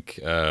don't think,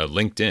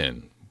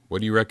 LinkedIn.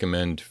 What do you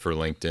recommend for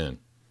LinkedIn?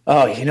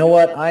 Oh, you know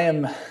what? I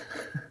am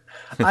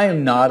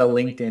not a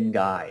LinkedIn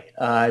guy.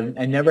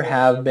 I never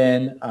have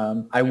been.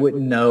 I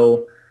wouldn't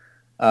know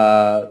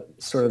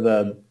sort of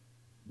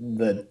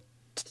the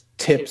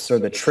tips or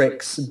the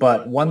tricks,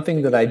 but one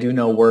thing that I do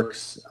know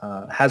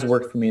has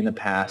worked for me in the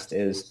past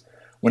is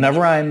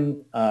whenever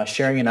I'm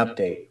sharing an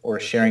update or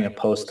sharing a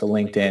post to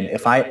LinkedIn,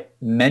 if I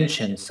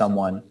mention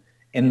someone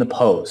in the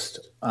post,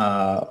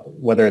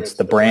 whether it's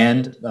the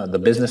brand, the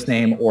business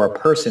name, or a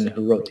person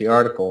who wrote the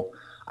article,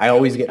 I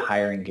always get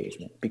higher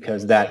engagement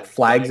because that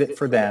flags it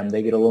for them.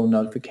 They get a little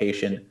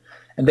notification,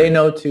 and they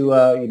know to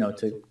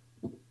to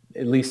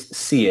at least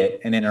see it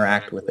and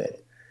interact with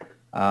it.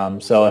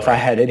 So if I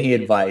had any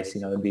advice,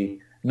 it'd be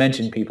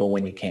mention people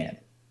when you can.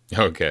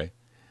 Okay.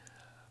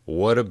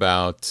 What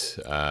about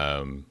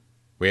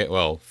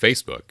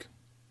Facebook?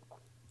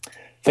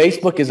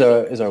 Facebook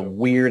is a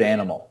weird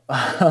animal.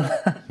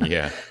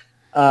 Yeah.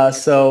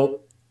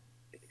 So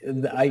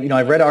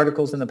I've read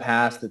articles in the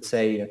past that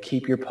say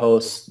keep your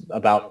posts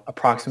about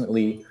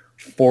approximately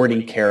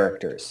 40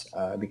 characters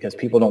because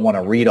people don't want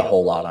to read a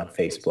whole lot on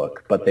Facebook,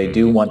 but they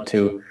do want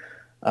to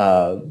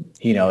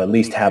at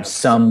least have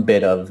some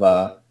bit of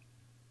a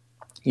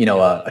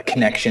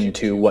connection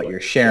to what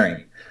you're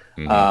sharing.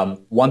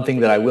 One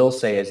thing that I will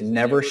say is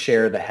never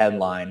share the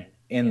headline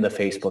in the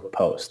Facebook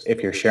post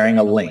if you're sharing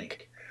a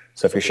link.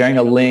 So if you're sharing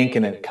a link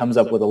and it comes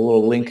up with a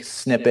little link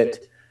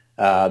snippet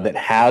that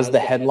has the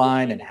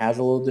headline and has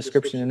a little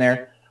description in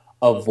there,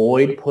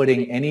 avoid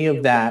putting any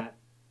of that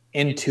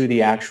into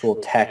the actual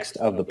text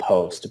of the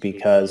post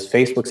because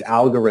Facebook's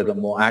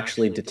algorithm will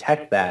actually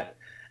detect that.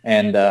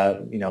 And,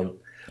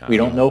 we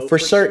don't know for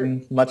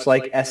certain, much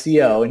like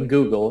SEO and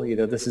Google,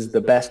 this is the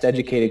best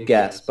educated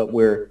guess, but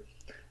we're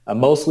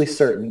mostly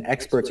certain,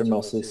 experts are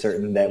mostly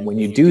certain that when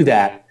you do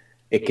that,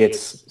 it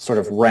gets sort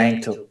of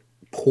ranked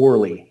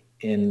poorly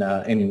in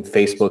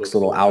Facebook's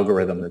little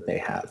algorithm that they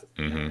have.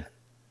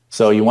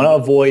 So you want to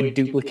avoid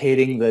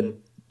duplicating the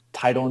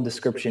title and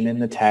description in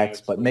the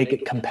text, but make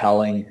it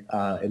compelling,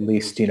 at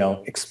least,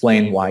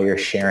 explain why you're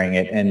sharing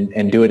it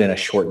and do it in a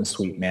short and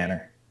sweet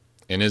manner.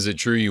 And is it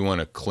true you want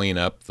to clean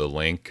up the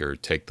link or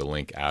take the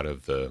link out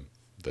of the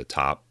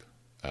top?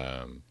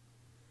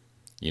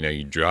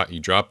 You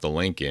drop the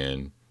link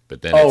in,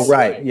 but then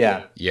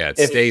it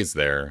stays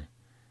there.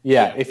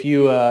 Yeah, if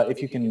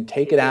you can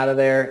take it out of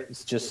there,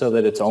 it's just so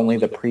that it's only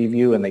the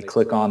preview and they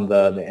click on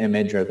the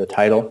image or the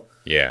title.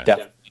 Yeah,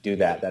 definitely do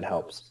that. That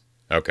helps.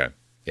 Okay.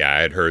 Yeah,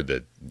 I had heard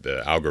that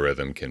the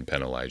algorithm can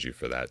penalize you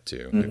for that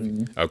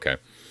too. Okay.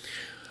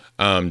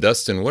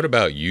 Dustin, what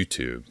about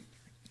YouTube?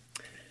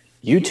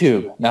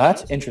 YouTube. Now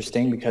that's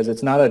interesting because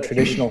it's not a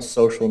traditional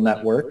social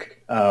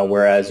network,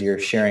 whereas you're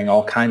sharing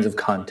all kinds of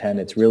content.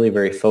 It's really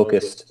very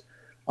focused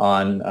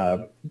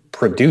on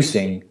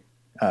producing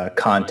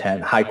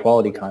content, high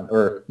quality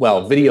content,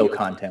 video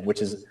content,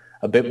 which is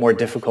a bit more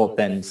difficult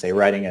than, say,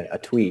 writing a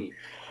tweet.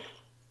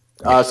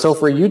 So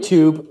for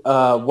YouTube,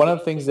 one of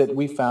the things that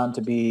we found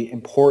to be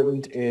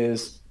important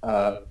is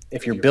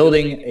if you're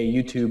building a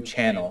YouTube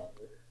channel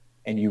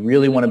and you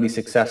really want to be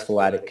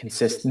successful at it,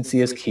 consistency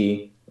is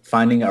key.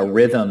 Finding a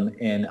rhythm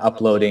in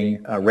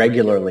uploading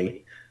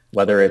regularly,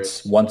 whether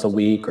it's once a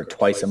week or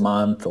twice a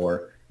month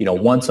or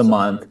once a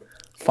month,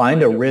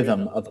 find a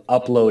rhythm of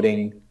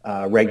uploading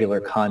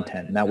regular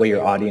content. And that way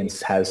your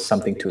audience has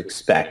something to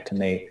expect and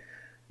they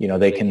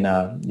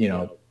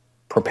can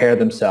prepare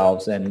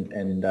themselves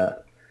and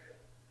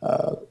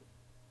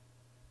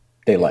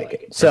they like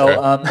it. So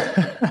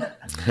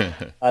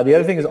the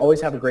other thing is always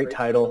have a great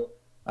title.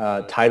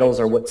 Titles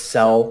are what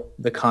sell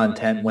the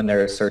content when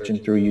they're searching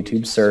through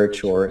YouTube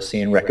search or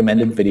seeing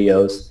recommended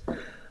videos.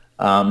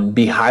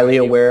 Be highly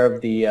aware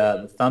of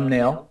the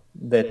thumbnail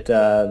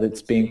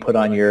that's being put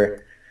on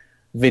your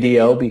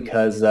video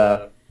because,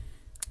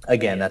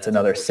 again, that's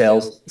another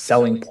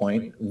selling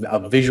point,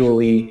 a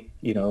visually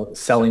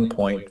selling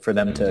point for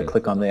them to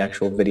click on the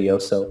actual video.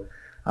 So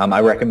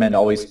I recommend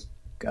always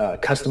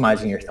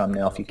customizing your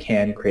thumbnail if you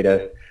can. Create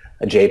a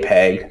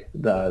JPEG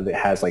that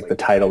has like the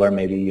title or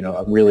maybe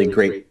a really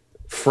great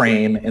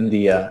frame in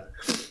the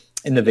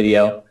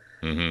video,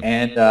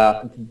 and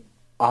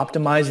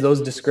optimize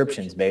those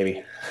descriptions,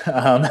 baby.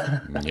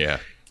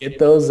 Get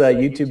those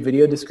YouTube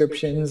video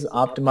descriptions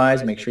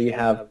optimized. Make sure you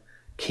have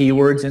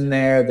keywords in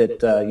there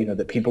that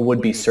that people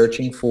would be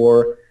searching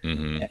for.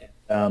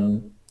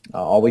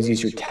 Always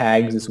use your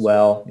tags as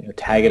well.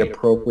 Tag it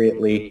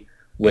appropriately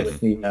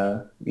with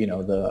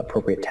the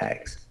appropriate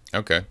tags.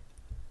 Okay.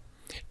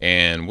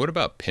 And what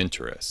about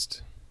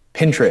Pinterest?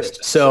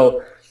 Pinterest.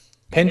 So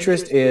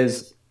Pinterest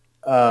is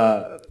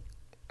a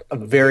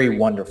very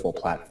wonderful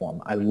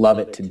platform. I love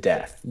it to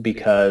death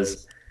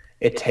because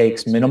it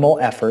takes minimal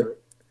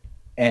effort,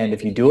 and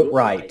if you do it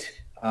right,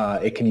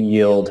 it can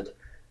yield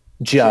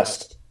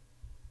just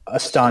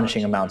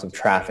astonishing amounts of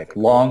traffic,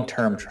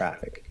 long-term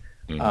traffic.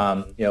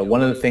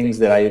 One of the things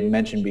that I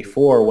mentioned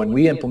before, when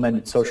we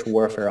implemented social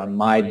warfare on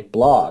my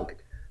blog,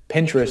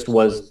 Pinterest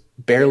was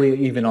barely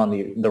even on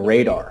the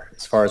radar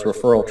as far as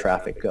referral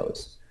traffic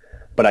goes.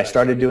 But I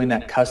started doing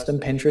that custom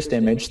Pinterest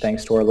image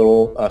thanks to our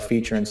little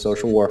feature in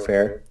social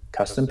warfare,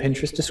 custom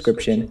Pinterest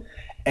description,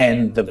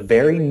 and the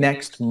very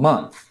next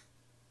month,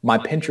 my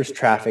Pinterest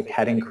traffic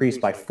had increased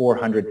by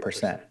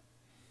 400%.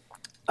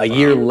 A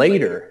year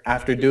later,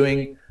 after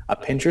doing a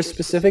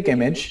Pinterest-specific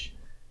image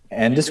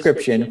and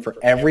description for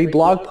every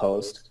blog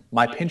post,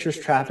 my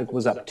Pinterest traffic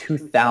was up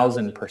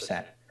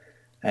 2,000%.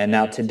 And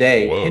now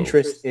today,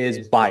 Pinterest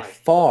is by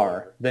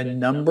far the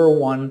number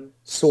one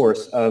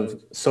source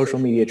of social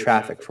media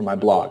traffic for my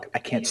blog. I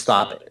can't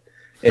stop it.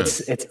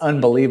 It's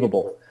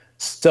unbelievable.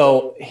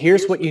 So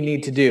here's what you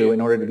need to do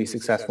in order to be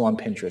successful on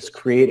Pinterest.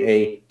 Create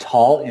a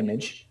tall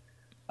image.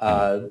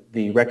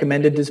 The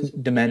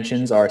recommended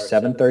dimensions are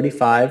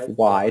 735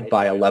 wide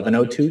by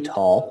 1102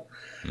 tall.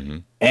 Mm-hmm.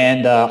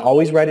 And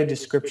always write a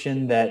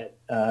description that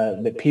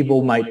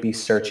people might be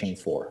searching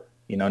for.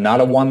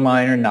 Not a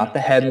one-liner, not the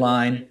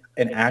headline,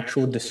 an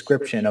actual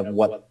description of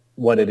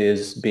what it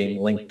is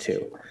being linked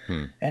to.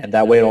 And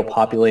that way it'll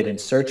populate in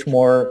search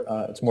more.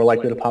 It's more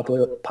likely to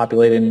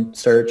populate in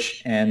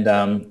search, and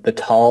the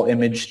tall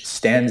image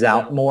stands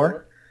out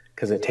more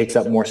because it takes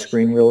up more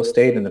screen real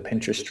estate in the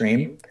Pinterest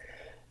stream.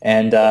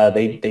 And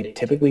they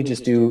typically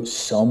just do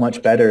so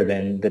much better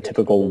than the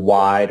typical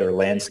wide or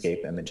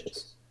landscape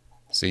images.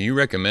 So you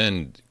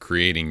recommend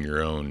creating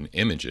your own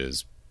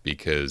images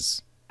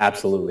because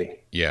Absolutely.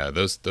 yeah,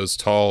 those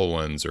tall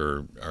ones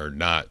are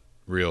not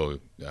real.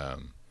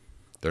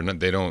 They're not.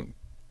 They don't.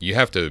 You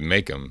have to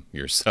make them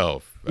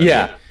yourself. I mean,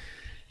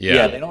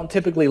 Yeah, they don't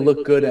typically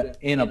look good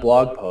in a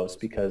blog post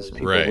because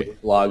people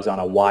read blogs on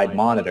a wide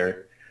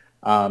monitor.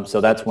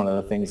 So that's one of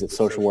the things that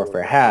Social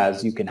Warfare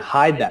has. You can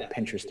hide that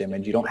Pinterest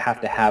image. You don't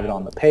have to have it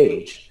on the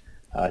page.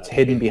 It's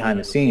hidden behind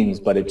the scenes,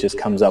 but it just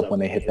comes up when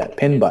they hit that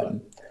pin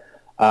button.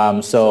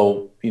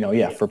 So,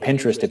 for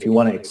Pinterest, if you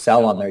want to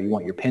excel on there, you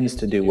want your pins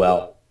to do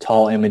well.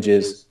 Tall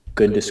images,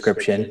 good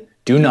description.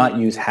 Do not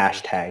use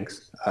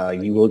hashtags.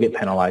 You will get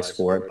penalized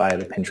for it by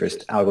the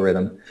Pinterest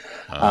algorithm.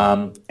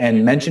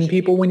 And mention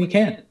people when you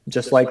can.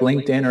 Just like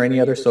LinkedIn or any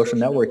other social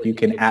network, you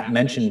can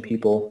mention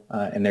people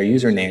and their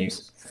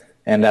usernames,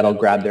 and that'll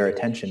grab their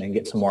attention and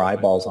get some more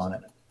eyeballs on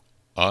it.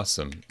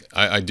 Awesome.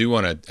 I do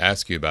want to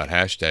ask you about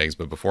hashtags,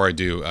 but before I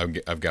do,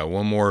 I've got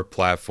one more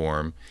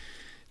platform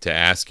to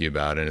ask you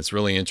about, and it's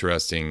really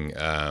interesting.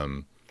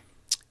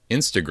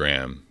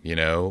 Instagram,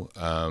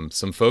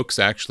 some folks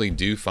actually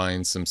do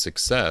find some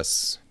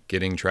success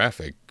getting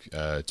traffic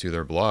to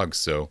their blogs.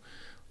 So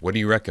what do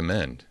you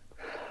recommend?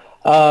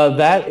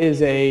 That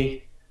is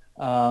a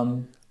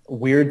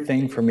weird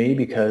thing for me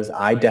because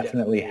I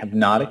definitely have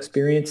not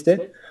experienced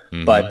it,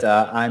 but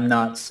I'm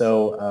not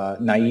so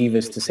naive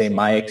as to say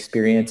my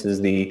experience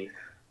is the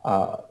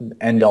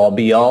end-all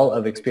be-all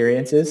of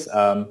experiences.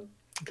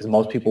 Because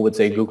most people would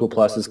say Google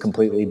Plus is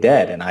completely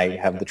dead, and I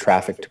have the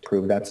traffic to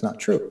prove that's not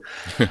true.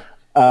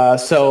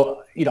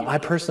 So, I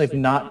personally have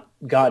not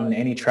gotten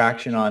any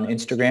traction on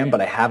Instagram, but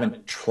I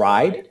haven't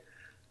tried.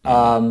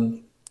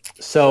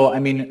 So,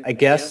 I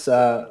guess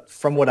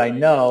from what I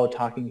know,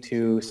 talking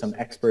to some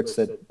experts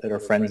that are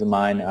friends of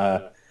mine,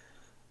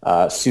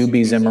 Sue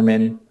B.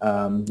 Zimmerman,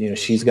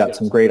 she's got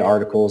some great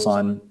articles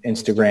on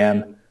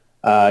Instagram.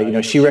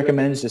 She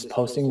recommends just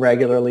posting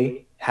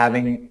regularly,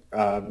 having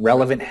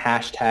relevant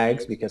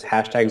hashtags, because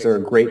hashtags are a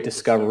great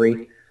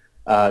discovery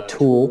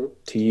tool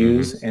to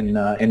use in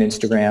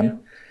Instagram.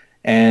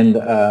 And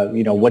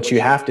what you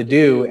have to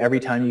do every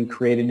time you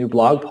create a new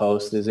blog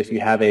post is, if you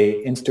have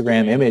a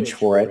Instagram image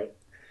for it,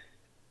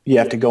 you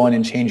have to go in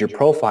and change your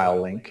profile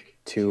link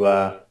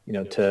to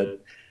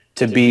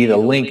be the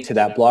link to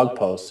that blog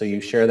post. So you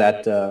share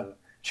that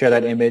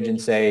image and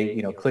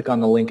say, click on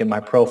the link in my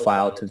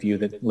profile to view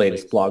the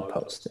latest blog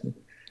post. And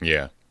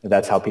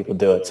that's how people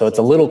do it. So it's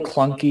a little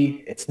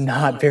clunky. It's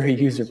not very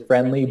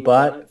user-friendly,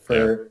 but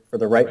for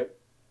the right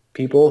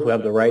people who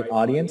have the right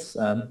audience,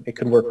 it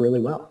could work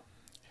really well.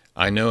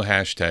 I know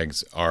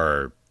hashtags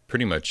are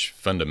pretty much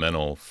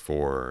fundamental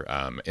for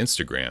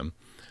Instagram.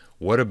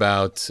 What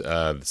about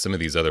some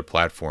of these other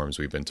platforms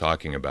we've been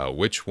talking about?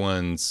 Which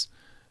ones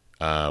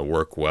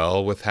work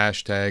well with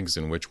hashtags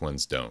and which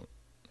ones don't?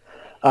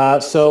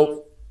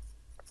 So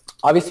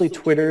obviously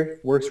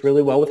Twitter works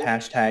really well with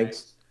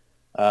hashtags.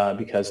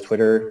 Because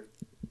Twitter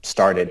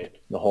started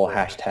the whole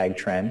hashtag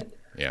trend.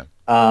 Yeah.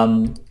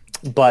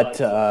 But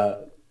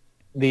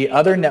the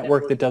other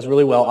network that does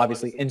really well,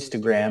 obviously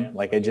Instagram,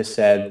 like I just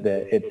said,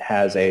 that it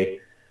has a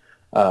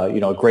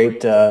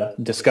great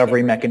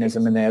discovery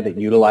mechanism in there that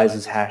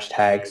utilizes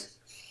hashtags.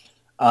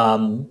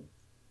 And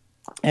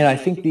I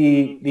think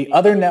the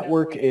other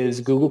network is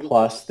Google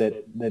Plus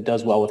that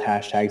does well with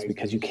hashtags,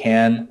 because you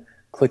can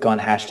click on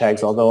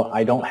hashtags, although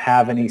I don't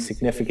have any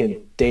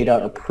significant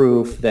data or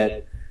proof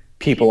that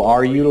people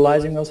are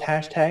utilizing those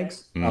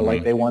hashtags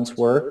like they once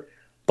were,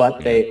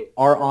 but they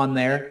are on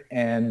there.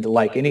 And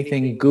like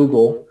anything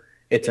Google,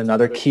 it's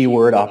another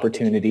keyword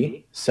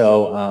opportunity.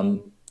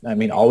 So,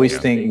 always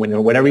think,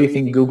 whenever you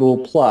think Google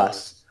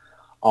Plus,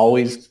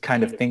 always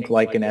kind of think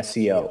like an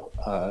SEO.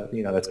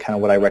 That's kind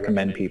of what I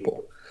recommend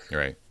people.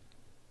 Right.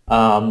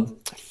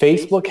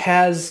 Facebook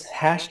has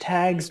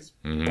hashtags,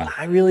 but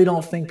I really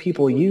don't think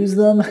people use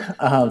them.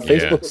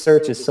 Facebook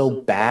search is so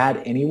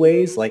bad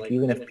anyways. Like,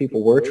 even if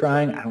people were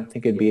trying, I don't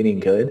think it'd be any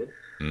good.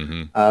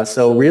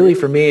 So really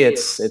for me,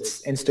 it's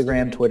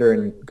Instagram, Twitter,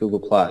 and Google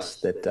Plus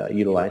that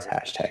utilize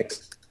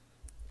hashtags.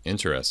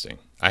 Interesting.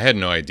 I had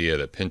no idea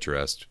that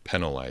Pinterest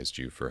penalized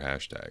you for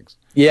hashtags.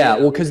 Yeah,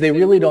 well, because they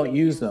really don't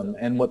use them.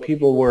 And what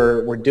people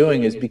were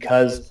doing is,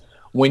 because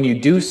when you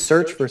do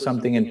search for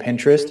something in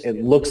Pinterest,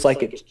 it looks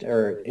like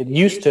it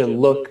used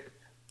to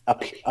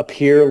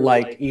appear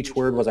like each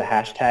word was a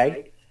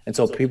hashtag. And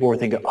so people were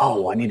thinking,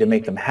 oh, I need to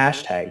make them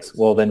hashtags.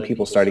 Well, then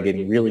people started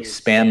getting really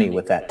spammy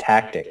with that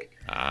tactic.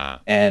 Ah,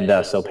 And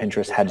so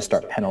Pinterest had to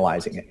start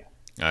penalizing it.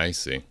 I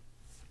see.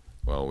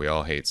 Well, we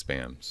all hate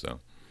spam, so.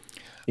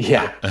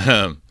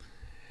 Yeah.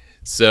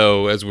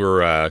 So as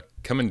we're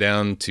coming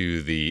down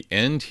to the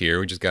end here,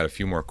 we just got a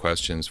few more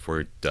questions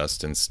for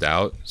Dustin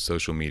Stout,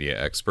 social media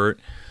expert.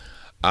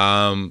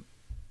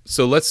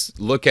 So let's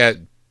look at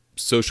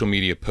social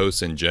media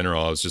posts in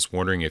general. I was just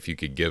wondering if you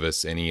could give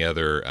us any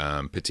other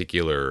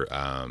particular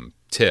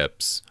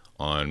tips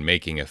on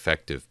making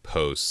effective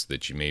posts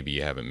that you maybe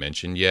haven't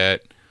mentioned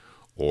yet,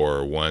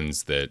 or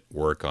ones that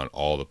work on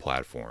all the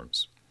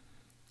platforms.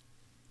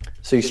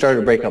 So you started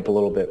to break up a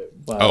little bit.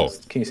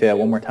 Can you say that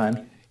one more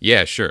time?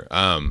 Yeah, sure.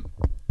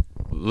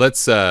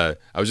 Let's. I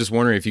was just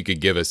wondering if you could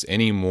give us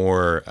any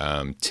more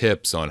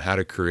tips on how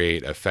to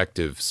create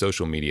effective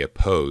social media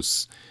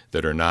posts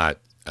that are not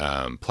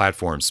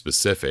platform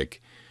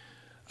specific.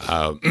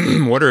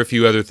 What are a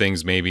few other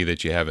things maybe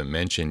that you haven't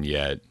mentioned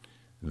yet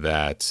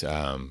that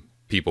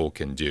people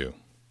can do?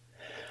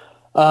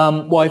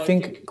 Well, I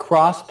think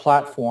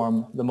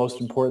cross-platform, the most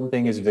important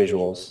thing is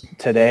visuals.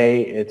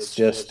 Today, it's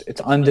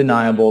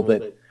undeniable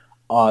that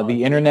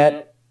the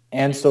internet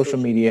and social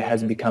media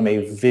has become a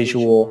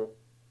visual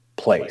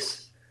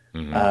place.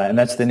 And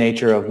that's the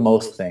nature of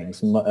most things.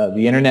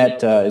 The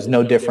internet is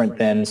no different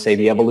than, say,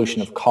 the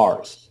evolution of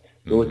cars.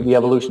 You look at the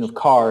evolution of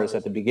cars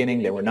at the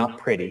beginning, they were not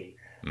pretty.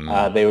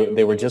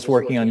 They were just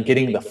working on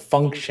getting the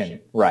function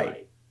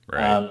right.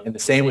 And the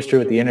same was true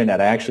with the internet.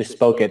 I actually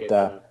spoke at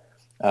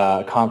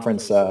a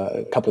conference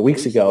a couple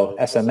weeks ago,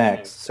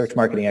 SMX, Search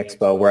Marketing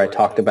Expo, where I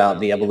talked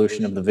about the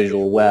evolution of the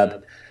visual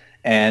web.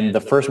 And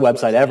the first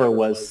website ever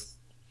was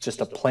just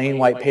a plain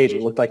white page.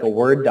 It looked like a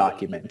Word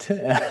document.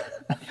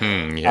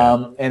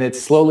 And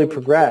it's slowly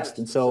progressed.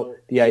 And so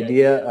the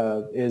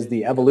idea is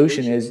the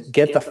evolution is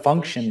get the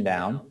function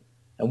down.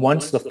 And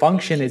once the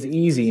function is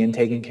easy and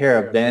taken care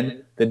of,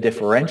 then the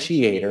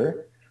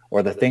differentiator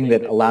or the thing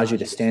that allows you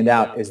to stand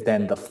out is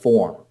then the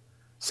form.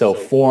 So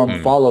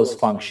form follows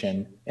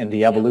function in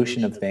the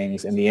evolution of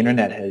things, and the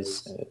internet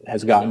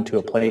has gotten to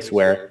a place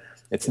where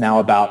it's now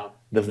about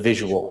the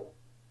visual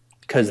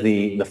because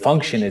the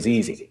function is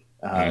easy.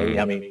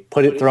 I mean,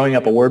 throwing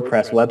up a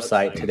WordPress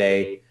website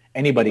today,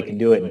 anybody can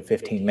do it in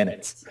 15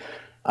 minutes.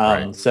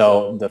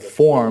 So the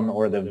form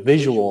or the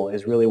visual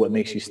is really what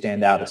makes you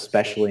stand out,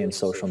 especially in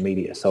social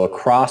media. So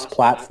across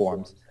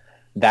platforms,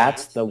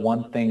 that's the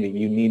one thing that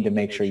you need to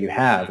make sure you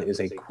have is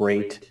a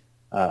great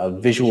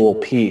visual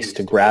piece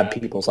to grab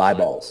people's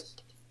eyeballs.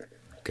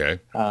 Okay.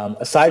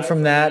 Aside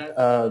from that,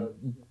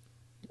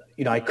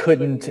 I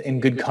couldn't in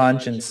good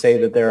conscience say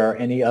that there are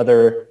any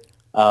other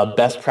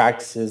best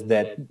practices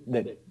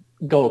that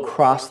go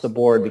across the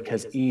board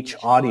because each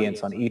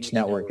audience on each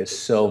network is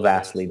so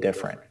vastly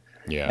different.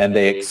 And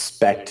they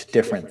expect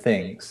different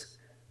things.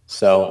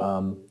 So,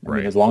 I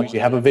mean, as long as you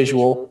have a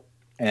visual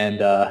and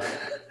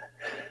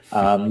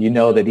you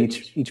know that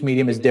each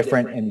medium is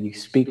different and you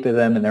speak to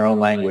them in their own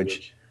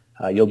language,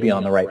 you'll be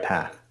on the right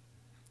path.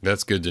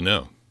 That's good to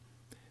know.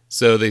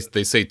 So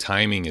they say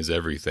timing is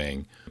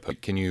everything.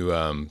 Can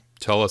you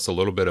tell us a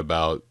little bit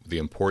about the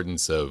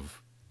importance of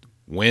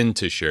when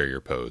to share your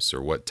posts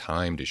or what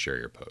time to share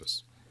your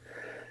posts?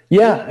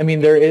 Yeah, I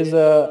mean, there is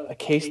a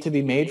case to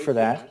be made for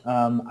that.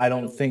 I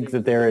don't think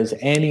that there is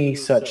any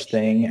such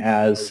thing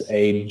as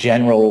a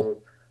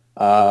general,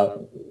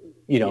 time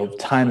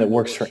that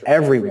works for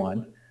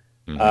everyone.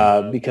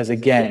 Because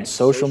again,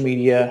 social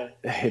media,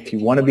 if you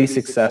want to be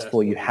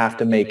successful, you have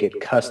to make it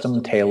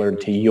custom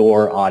tailored to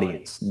your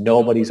audience.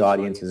 Nobody's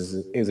audience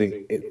is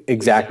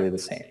exactly the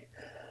same.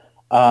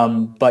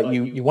 But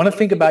you want to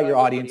think about your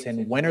audience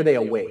and when are they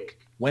awake?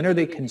 When are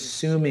they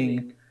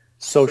consuming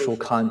social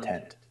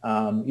content?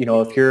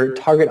 If your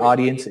target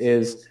audience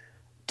is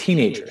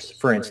teenagers,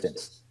 for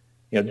instance,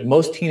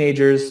 most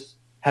teenagers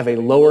have a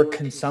lower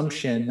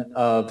consumption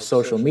of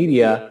social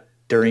media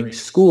during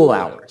school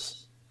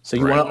hours. So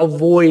you want to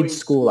avoid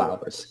school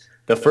hours.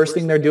 The first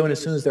thing they're doing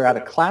as soon as they're out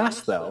of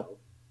class, though,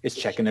 is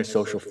checking their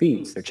social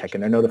feeds. They're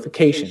checking their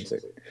notifications.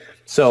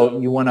 So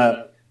you want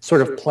to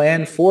sort of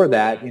plan for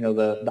that,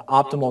 the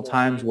optimal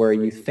times where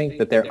you think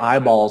that their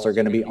eyeballs are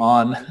going to be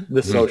on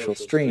the social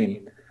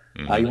stream.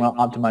 You want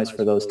to optimize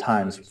for those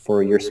times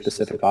for your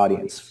specific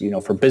audience.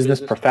 For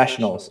business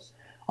professionals,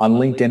 on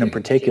LinkedIn in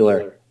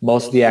particular,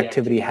 most of the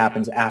activity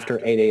happens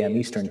after 8 a.m.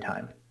 Eastern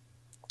time.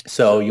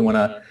 So you want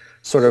to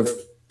sort of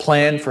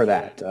plan for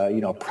that,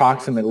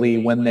 approximately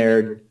when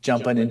they're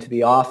jumping into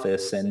the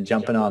office and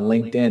jumping on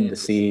LinkedIn to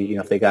see,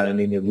 if they got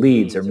any new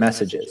leads or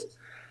messages.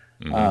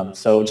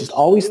 So just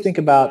always think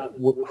about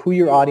who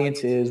your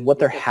audience is, what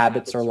their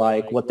habits are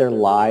like, what their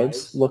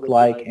lives look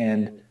like,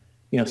 and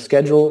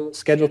schedule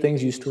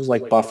things. Use tools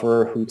like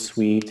Buffer,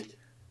 Hootsuite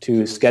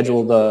to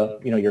schedule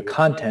your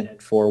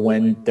content for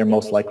when they're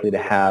most likely to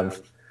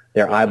have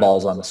their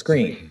eyeballs on the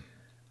screen.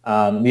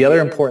 The other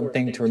important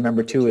thing to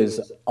remember too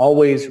is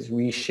always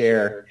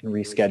reshare and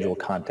reschedule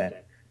content.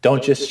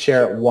 Don't just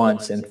share it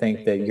once and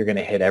think that you're going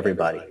to hit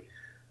everybody.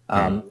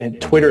 And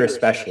Twitter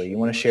especially, you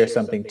want to share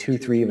something 2,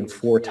 3, even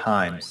 4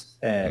 times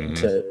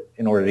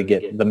in order to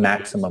get the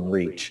maximum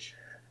reach.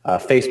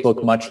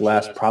 Facebook, much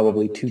less,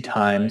 probably 2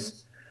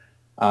 times.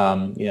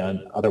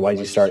 Otherwise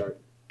you start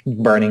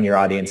burning your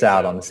audience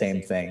out on the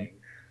same thing.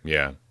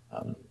 Yeah.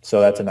 So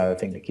that's another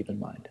thing to keep in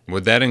mind.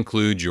 Would that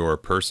include your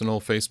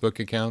personal Facebook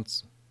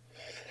accounts?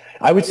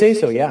 I would say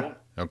so, yeah.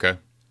 Okay.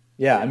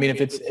 Yeah, I mean, if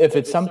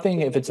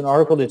it's an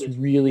article that's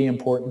really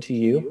important to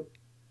you,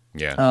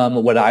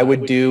 what I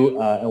would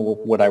do, and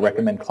what I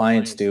recommend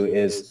clients do,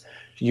 is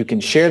you can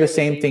share the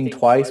same thing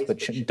twice,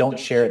 but don't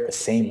share it the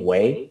same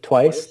way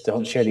twice.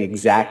 Don't share the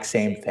exact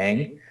same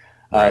thing.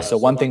 So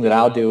one thing that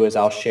I'll do is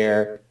I'll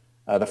share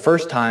the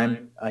first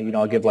time,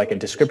 I'll give like a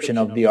description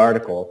of the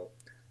article,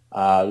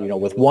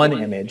 with one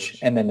image,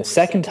 and then the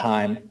second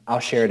time I'll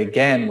share it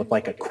again with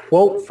like a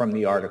quote from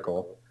the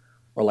article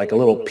or like a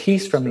little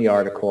piece from the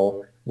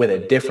article with a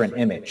different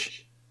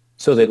image,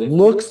 so that it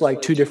looks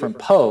like 2 different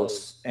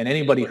posts, and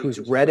anybody who's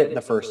read it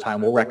the first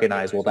time will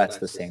recognize, well, that's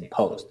the same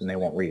post, and they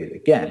won't read it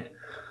again.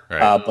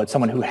 But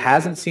someone who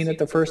hasn't seen it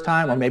the first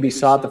time, or maybe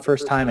saw it the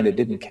first time and it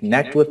didn't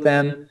connect with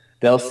them,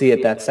 they'll see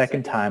it that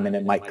second time and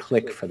it might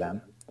click for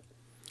them.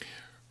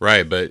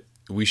 Right, but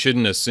we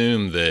shouldn't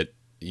assume that,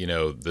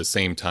 the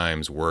same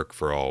times work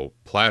for all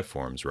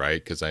platforms,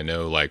 right? Because I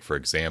know, like, for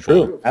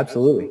example, True,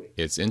 absolutely.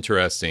 It's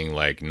interesting,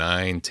 like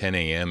 9, 10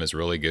 a.m. is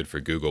really good for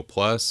Google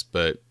Plus,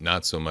 but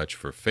not so much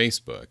for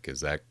Facebook.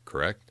 Is that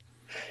correct?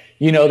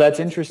 That's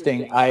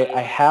interesting.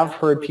 I have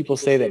heard people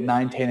say that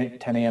 9,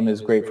 10 a.m. is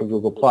great for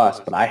Google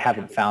Plus, but I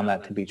haven't found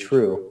that to be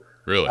true.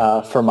 Really?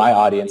 For my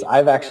audience.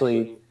 I've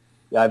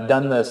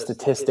done the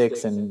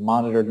statistics and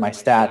monitored my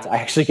stats. I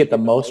actually get the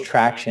most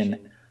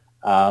traction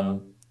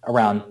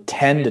around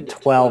 10 to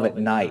 12 at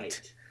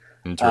night.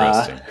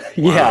 Interesting.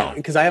 Yeah,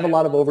 because I have a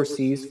lot of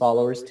overseas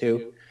followers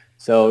too.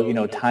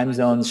 So, time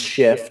zones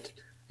shift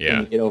when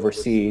you get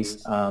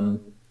overseas.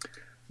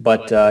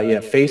 But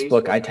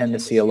Facebook, I tend to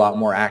see a lot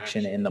more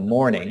action in the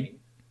morning.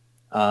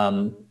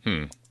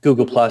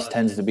 Google Plus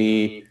tends to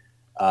be,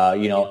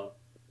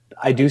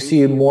 I do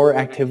see more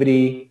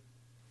activity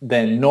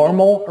than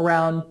normal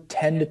around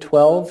 10 to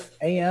 12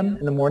 a.m.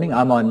 in the morning.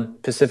 I'm on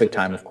Pacific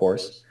time, of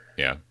course.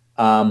 Yeah.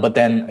 But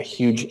then a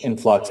huge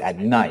influx at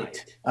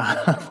night,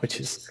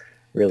 which is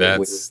really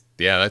weird.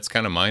 Yeah, that's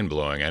kind of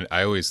mind-blowing.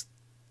 I always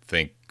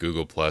think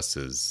Google Plus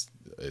is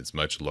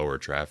much lower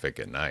traffic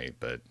at night,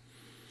 but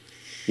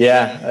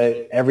yeah,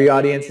 every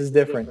audience is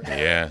different.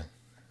 Yeah,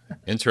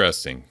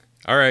 interesting.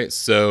 All right,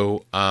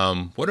 so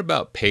what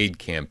about paid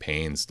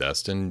campaigns,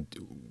 Dustin?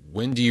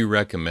 When do you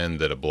recommend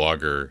that a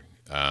blogger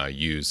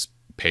use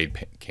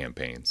paid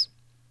campaigns?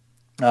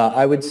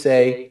 I would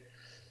say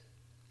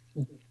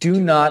do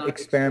not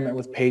experiment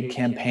with paid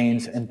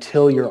campaigns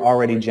until you're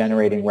already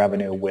generating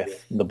revenue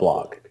with the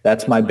blog.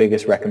 That's my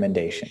biggest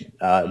recommendation.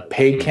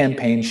 Paid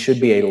campaigns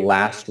should be a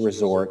last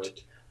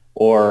resort,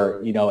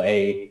 or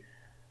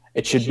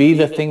it should be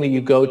the thing that you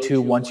go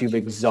to once you've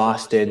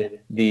exhausted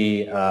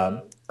the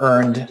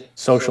earned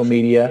social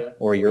media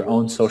or your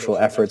own social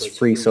efforts,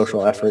 free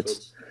social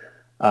efforts,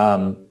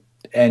 and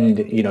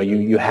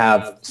you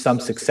have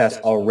some success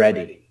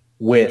already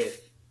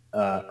with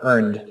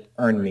earned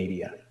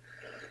media.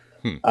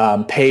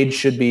 Paid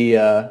should be,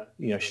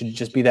 should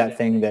just be that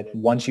thing that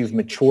once you've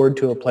matured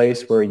to a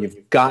place where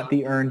you've got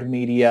the earned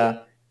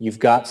media, you've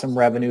got some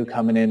revenue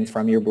coming in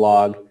from your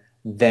blog,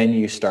 then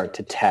you start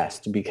to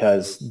test,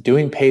 because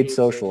doing paid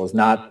social is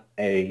not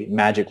a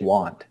magic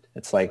wand.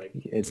 It's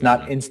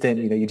not instant,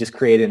 you just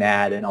create an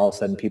ad and all of a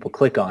sudden people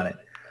click on it.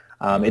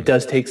 It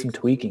does take some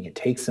tweaking. It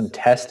takes some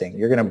testing.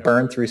 You're going to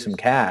burn through some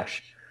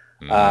cash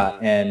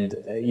on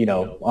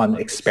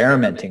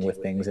experimenting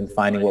with things and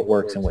finding what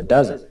works and what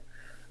doesn't.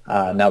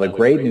 Now, the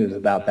great news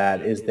about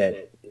that is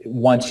that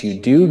once you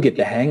do get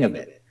the hang of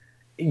it,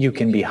 you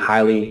can be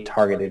highly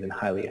targeted and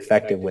highly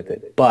effective with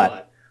it.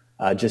 But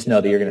just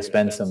know that you're going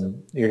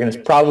to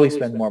probably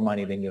spend more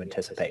money than you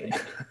anticipate.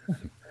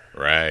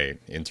 Right.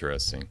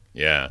 Interesting.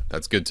 Yeah,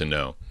 that's good to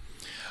know.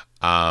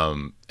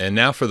 And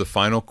now for the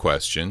final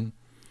question.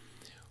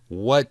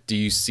 What do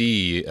you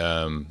see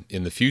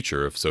in the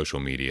future of social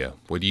media?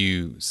 What do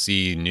you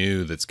see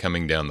new that's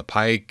coming down the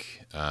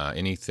pike?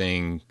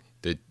 Anything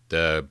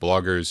that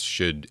bloggers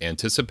should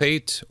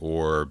anticipate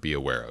or be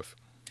aware of?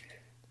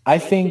 I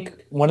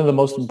think one of the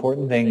most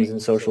important things in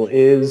social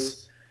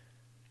is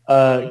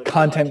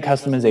content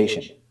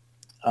customization,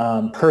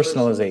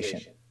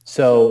 personalization.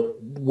 So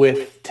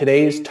with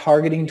today's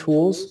targeting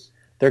tools,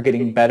 they're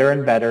getting better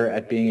and better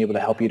at being able to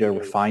help you to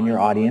refine your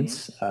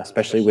audience,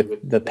 especially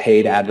with the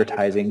paid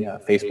advertising.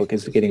 Facebook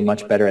is getting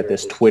much better at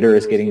this. Twitter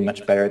is getting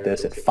much better at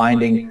this, at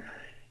finding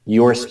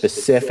your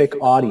specific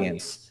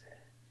audience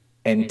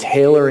and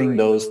tailoring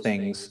those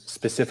things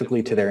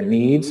specifically to their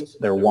needs,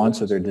 their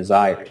wants, or their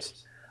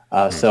desires.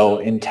 So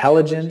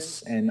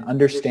intelligence and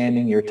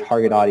understanding your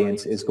target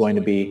audience is going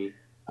to be,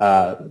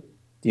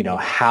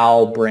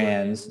 how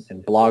brands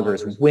and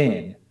bloggers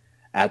win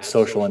at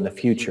social in the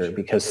future,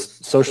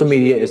 because social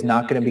media is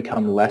not going to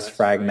become less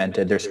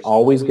fragmented. There's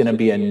always going to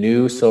be a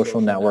new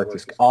social network.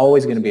 There's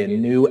always going to be a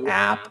new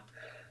app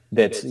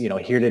that's,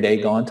 here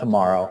today, gone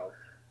tomorrow.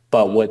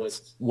 But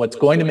what's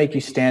going to make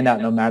you stand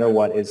out no matter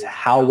what is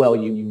how well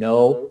you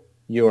know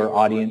your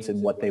audience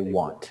and what they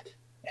want.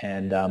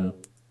 And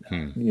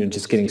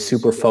just getting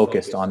super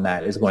focused on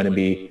that is going to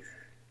be,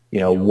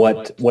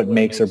 what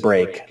makes or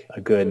break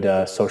a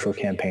good social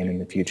campaign in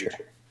the future.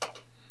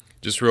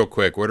 Just real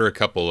quick, what are a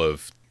couple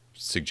of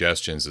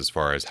suggestions as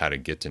far as how to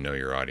get to know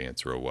your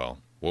audience real well?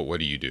 What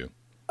do you do?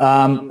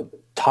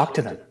 Talk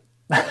to them,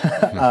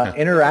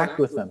 interact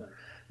with them.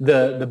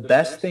 The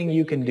best thing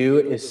you can do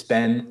is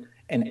spend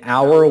an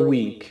hour a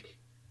week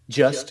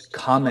just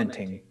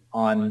commenting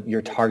on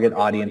your target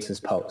audience's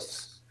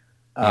posts,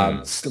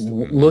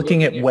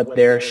 looking at what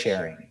they're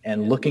sharing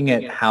and looking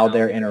at how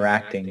they're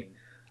interacting,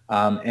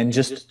 and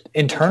just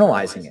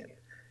internalizing it.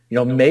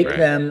 Make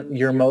them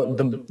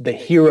the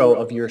hero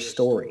of your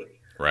story.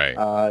 Right.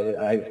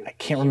 I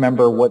can't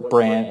remember what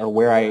brand or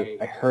where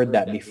I heard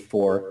that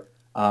before,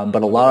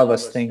 but a lot of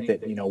us think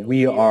that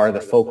we are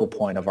the focal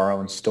point of our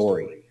own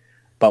story.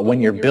 But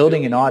when you're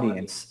building an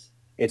audience,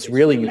 it's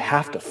really, you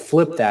have to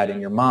flip that in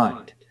your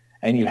mind,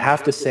 and you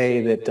have to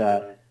say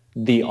that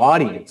the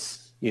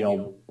audience,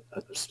 a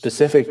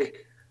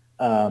specific,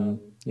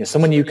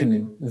 someone you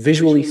can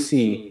visually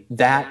see,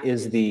 that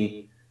is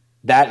the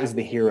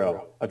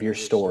hero of your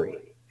story.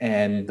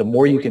 And the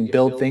more you can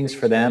build things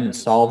for them and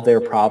solve their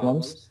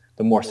problems,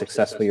 the more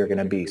successful you're going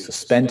to be. So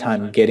spend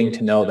time getting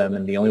to know them,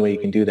 and the only way you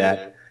can do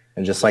that,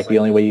 and just like the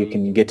only way you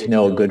can get to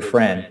know a good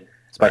friend,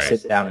 is by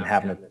sitting down and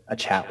having a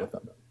chat with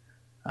them.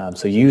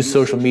 So use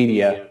social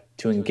media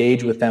to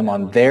engage with them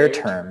on their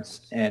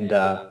terms and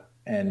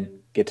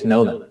get to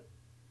know them.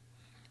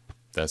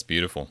 That's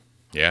beautiful.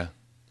 Yeah,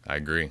 I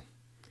agree.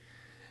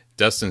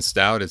 Dustin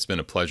Stout, it's been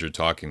a pleasure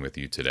talking with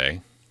you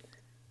today.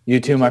 You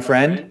too, my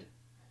friend.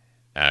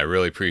 I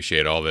really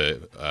appreciate all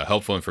the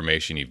helpful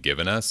information you've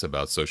given us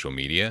about social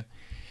media.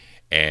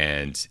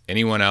 And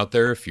anyone out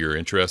there, if you're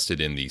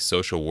interested in the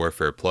social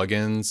warfare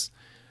plugins,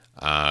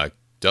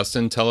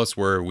 Dustin, tell us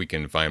where we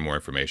can find more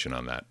information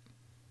on that.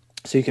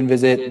 So you can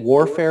visit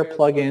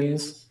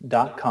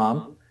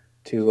warfareplugins.com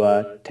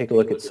to take a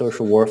look at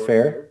social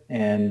warfare,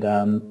 and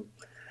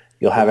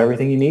you'll have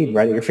everything you need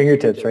right at your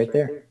fingertips right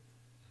there.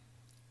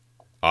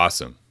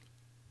 Awesome.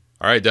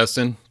 All right,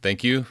 Dustin,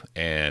 thank you,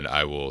 and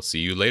I will see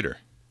you later.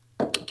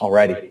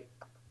 Alrighty.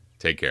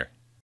 Take care.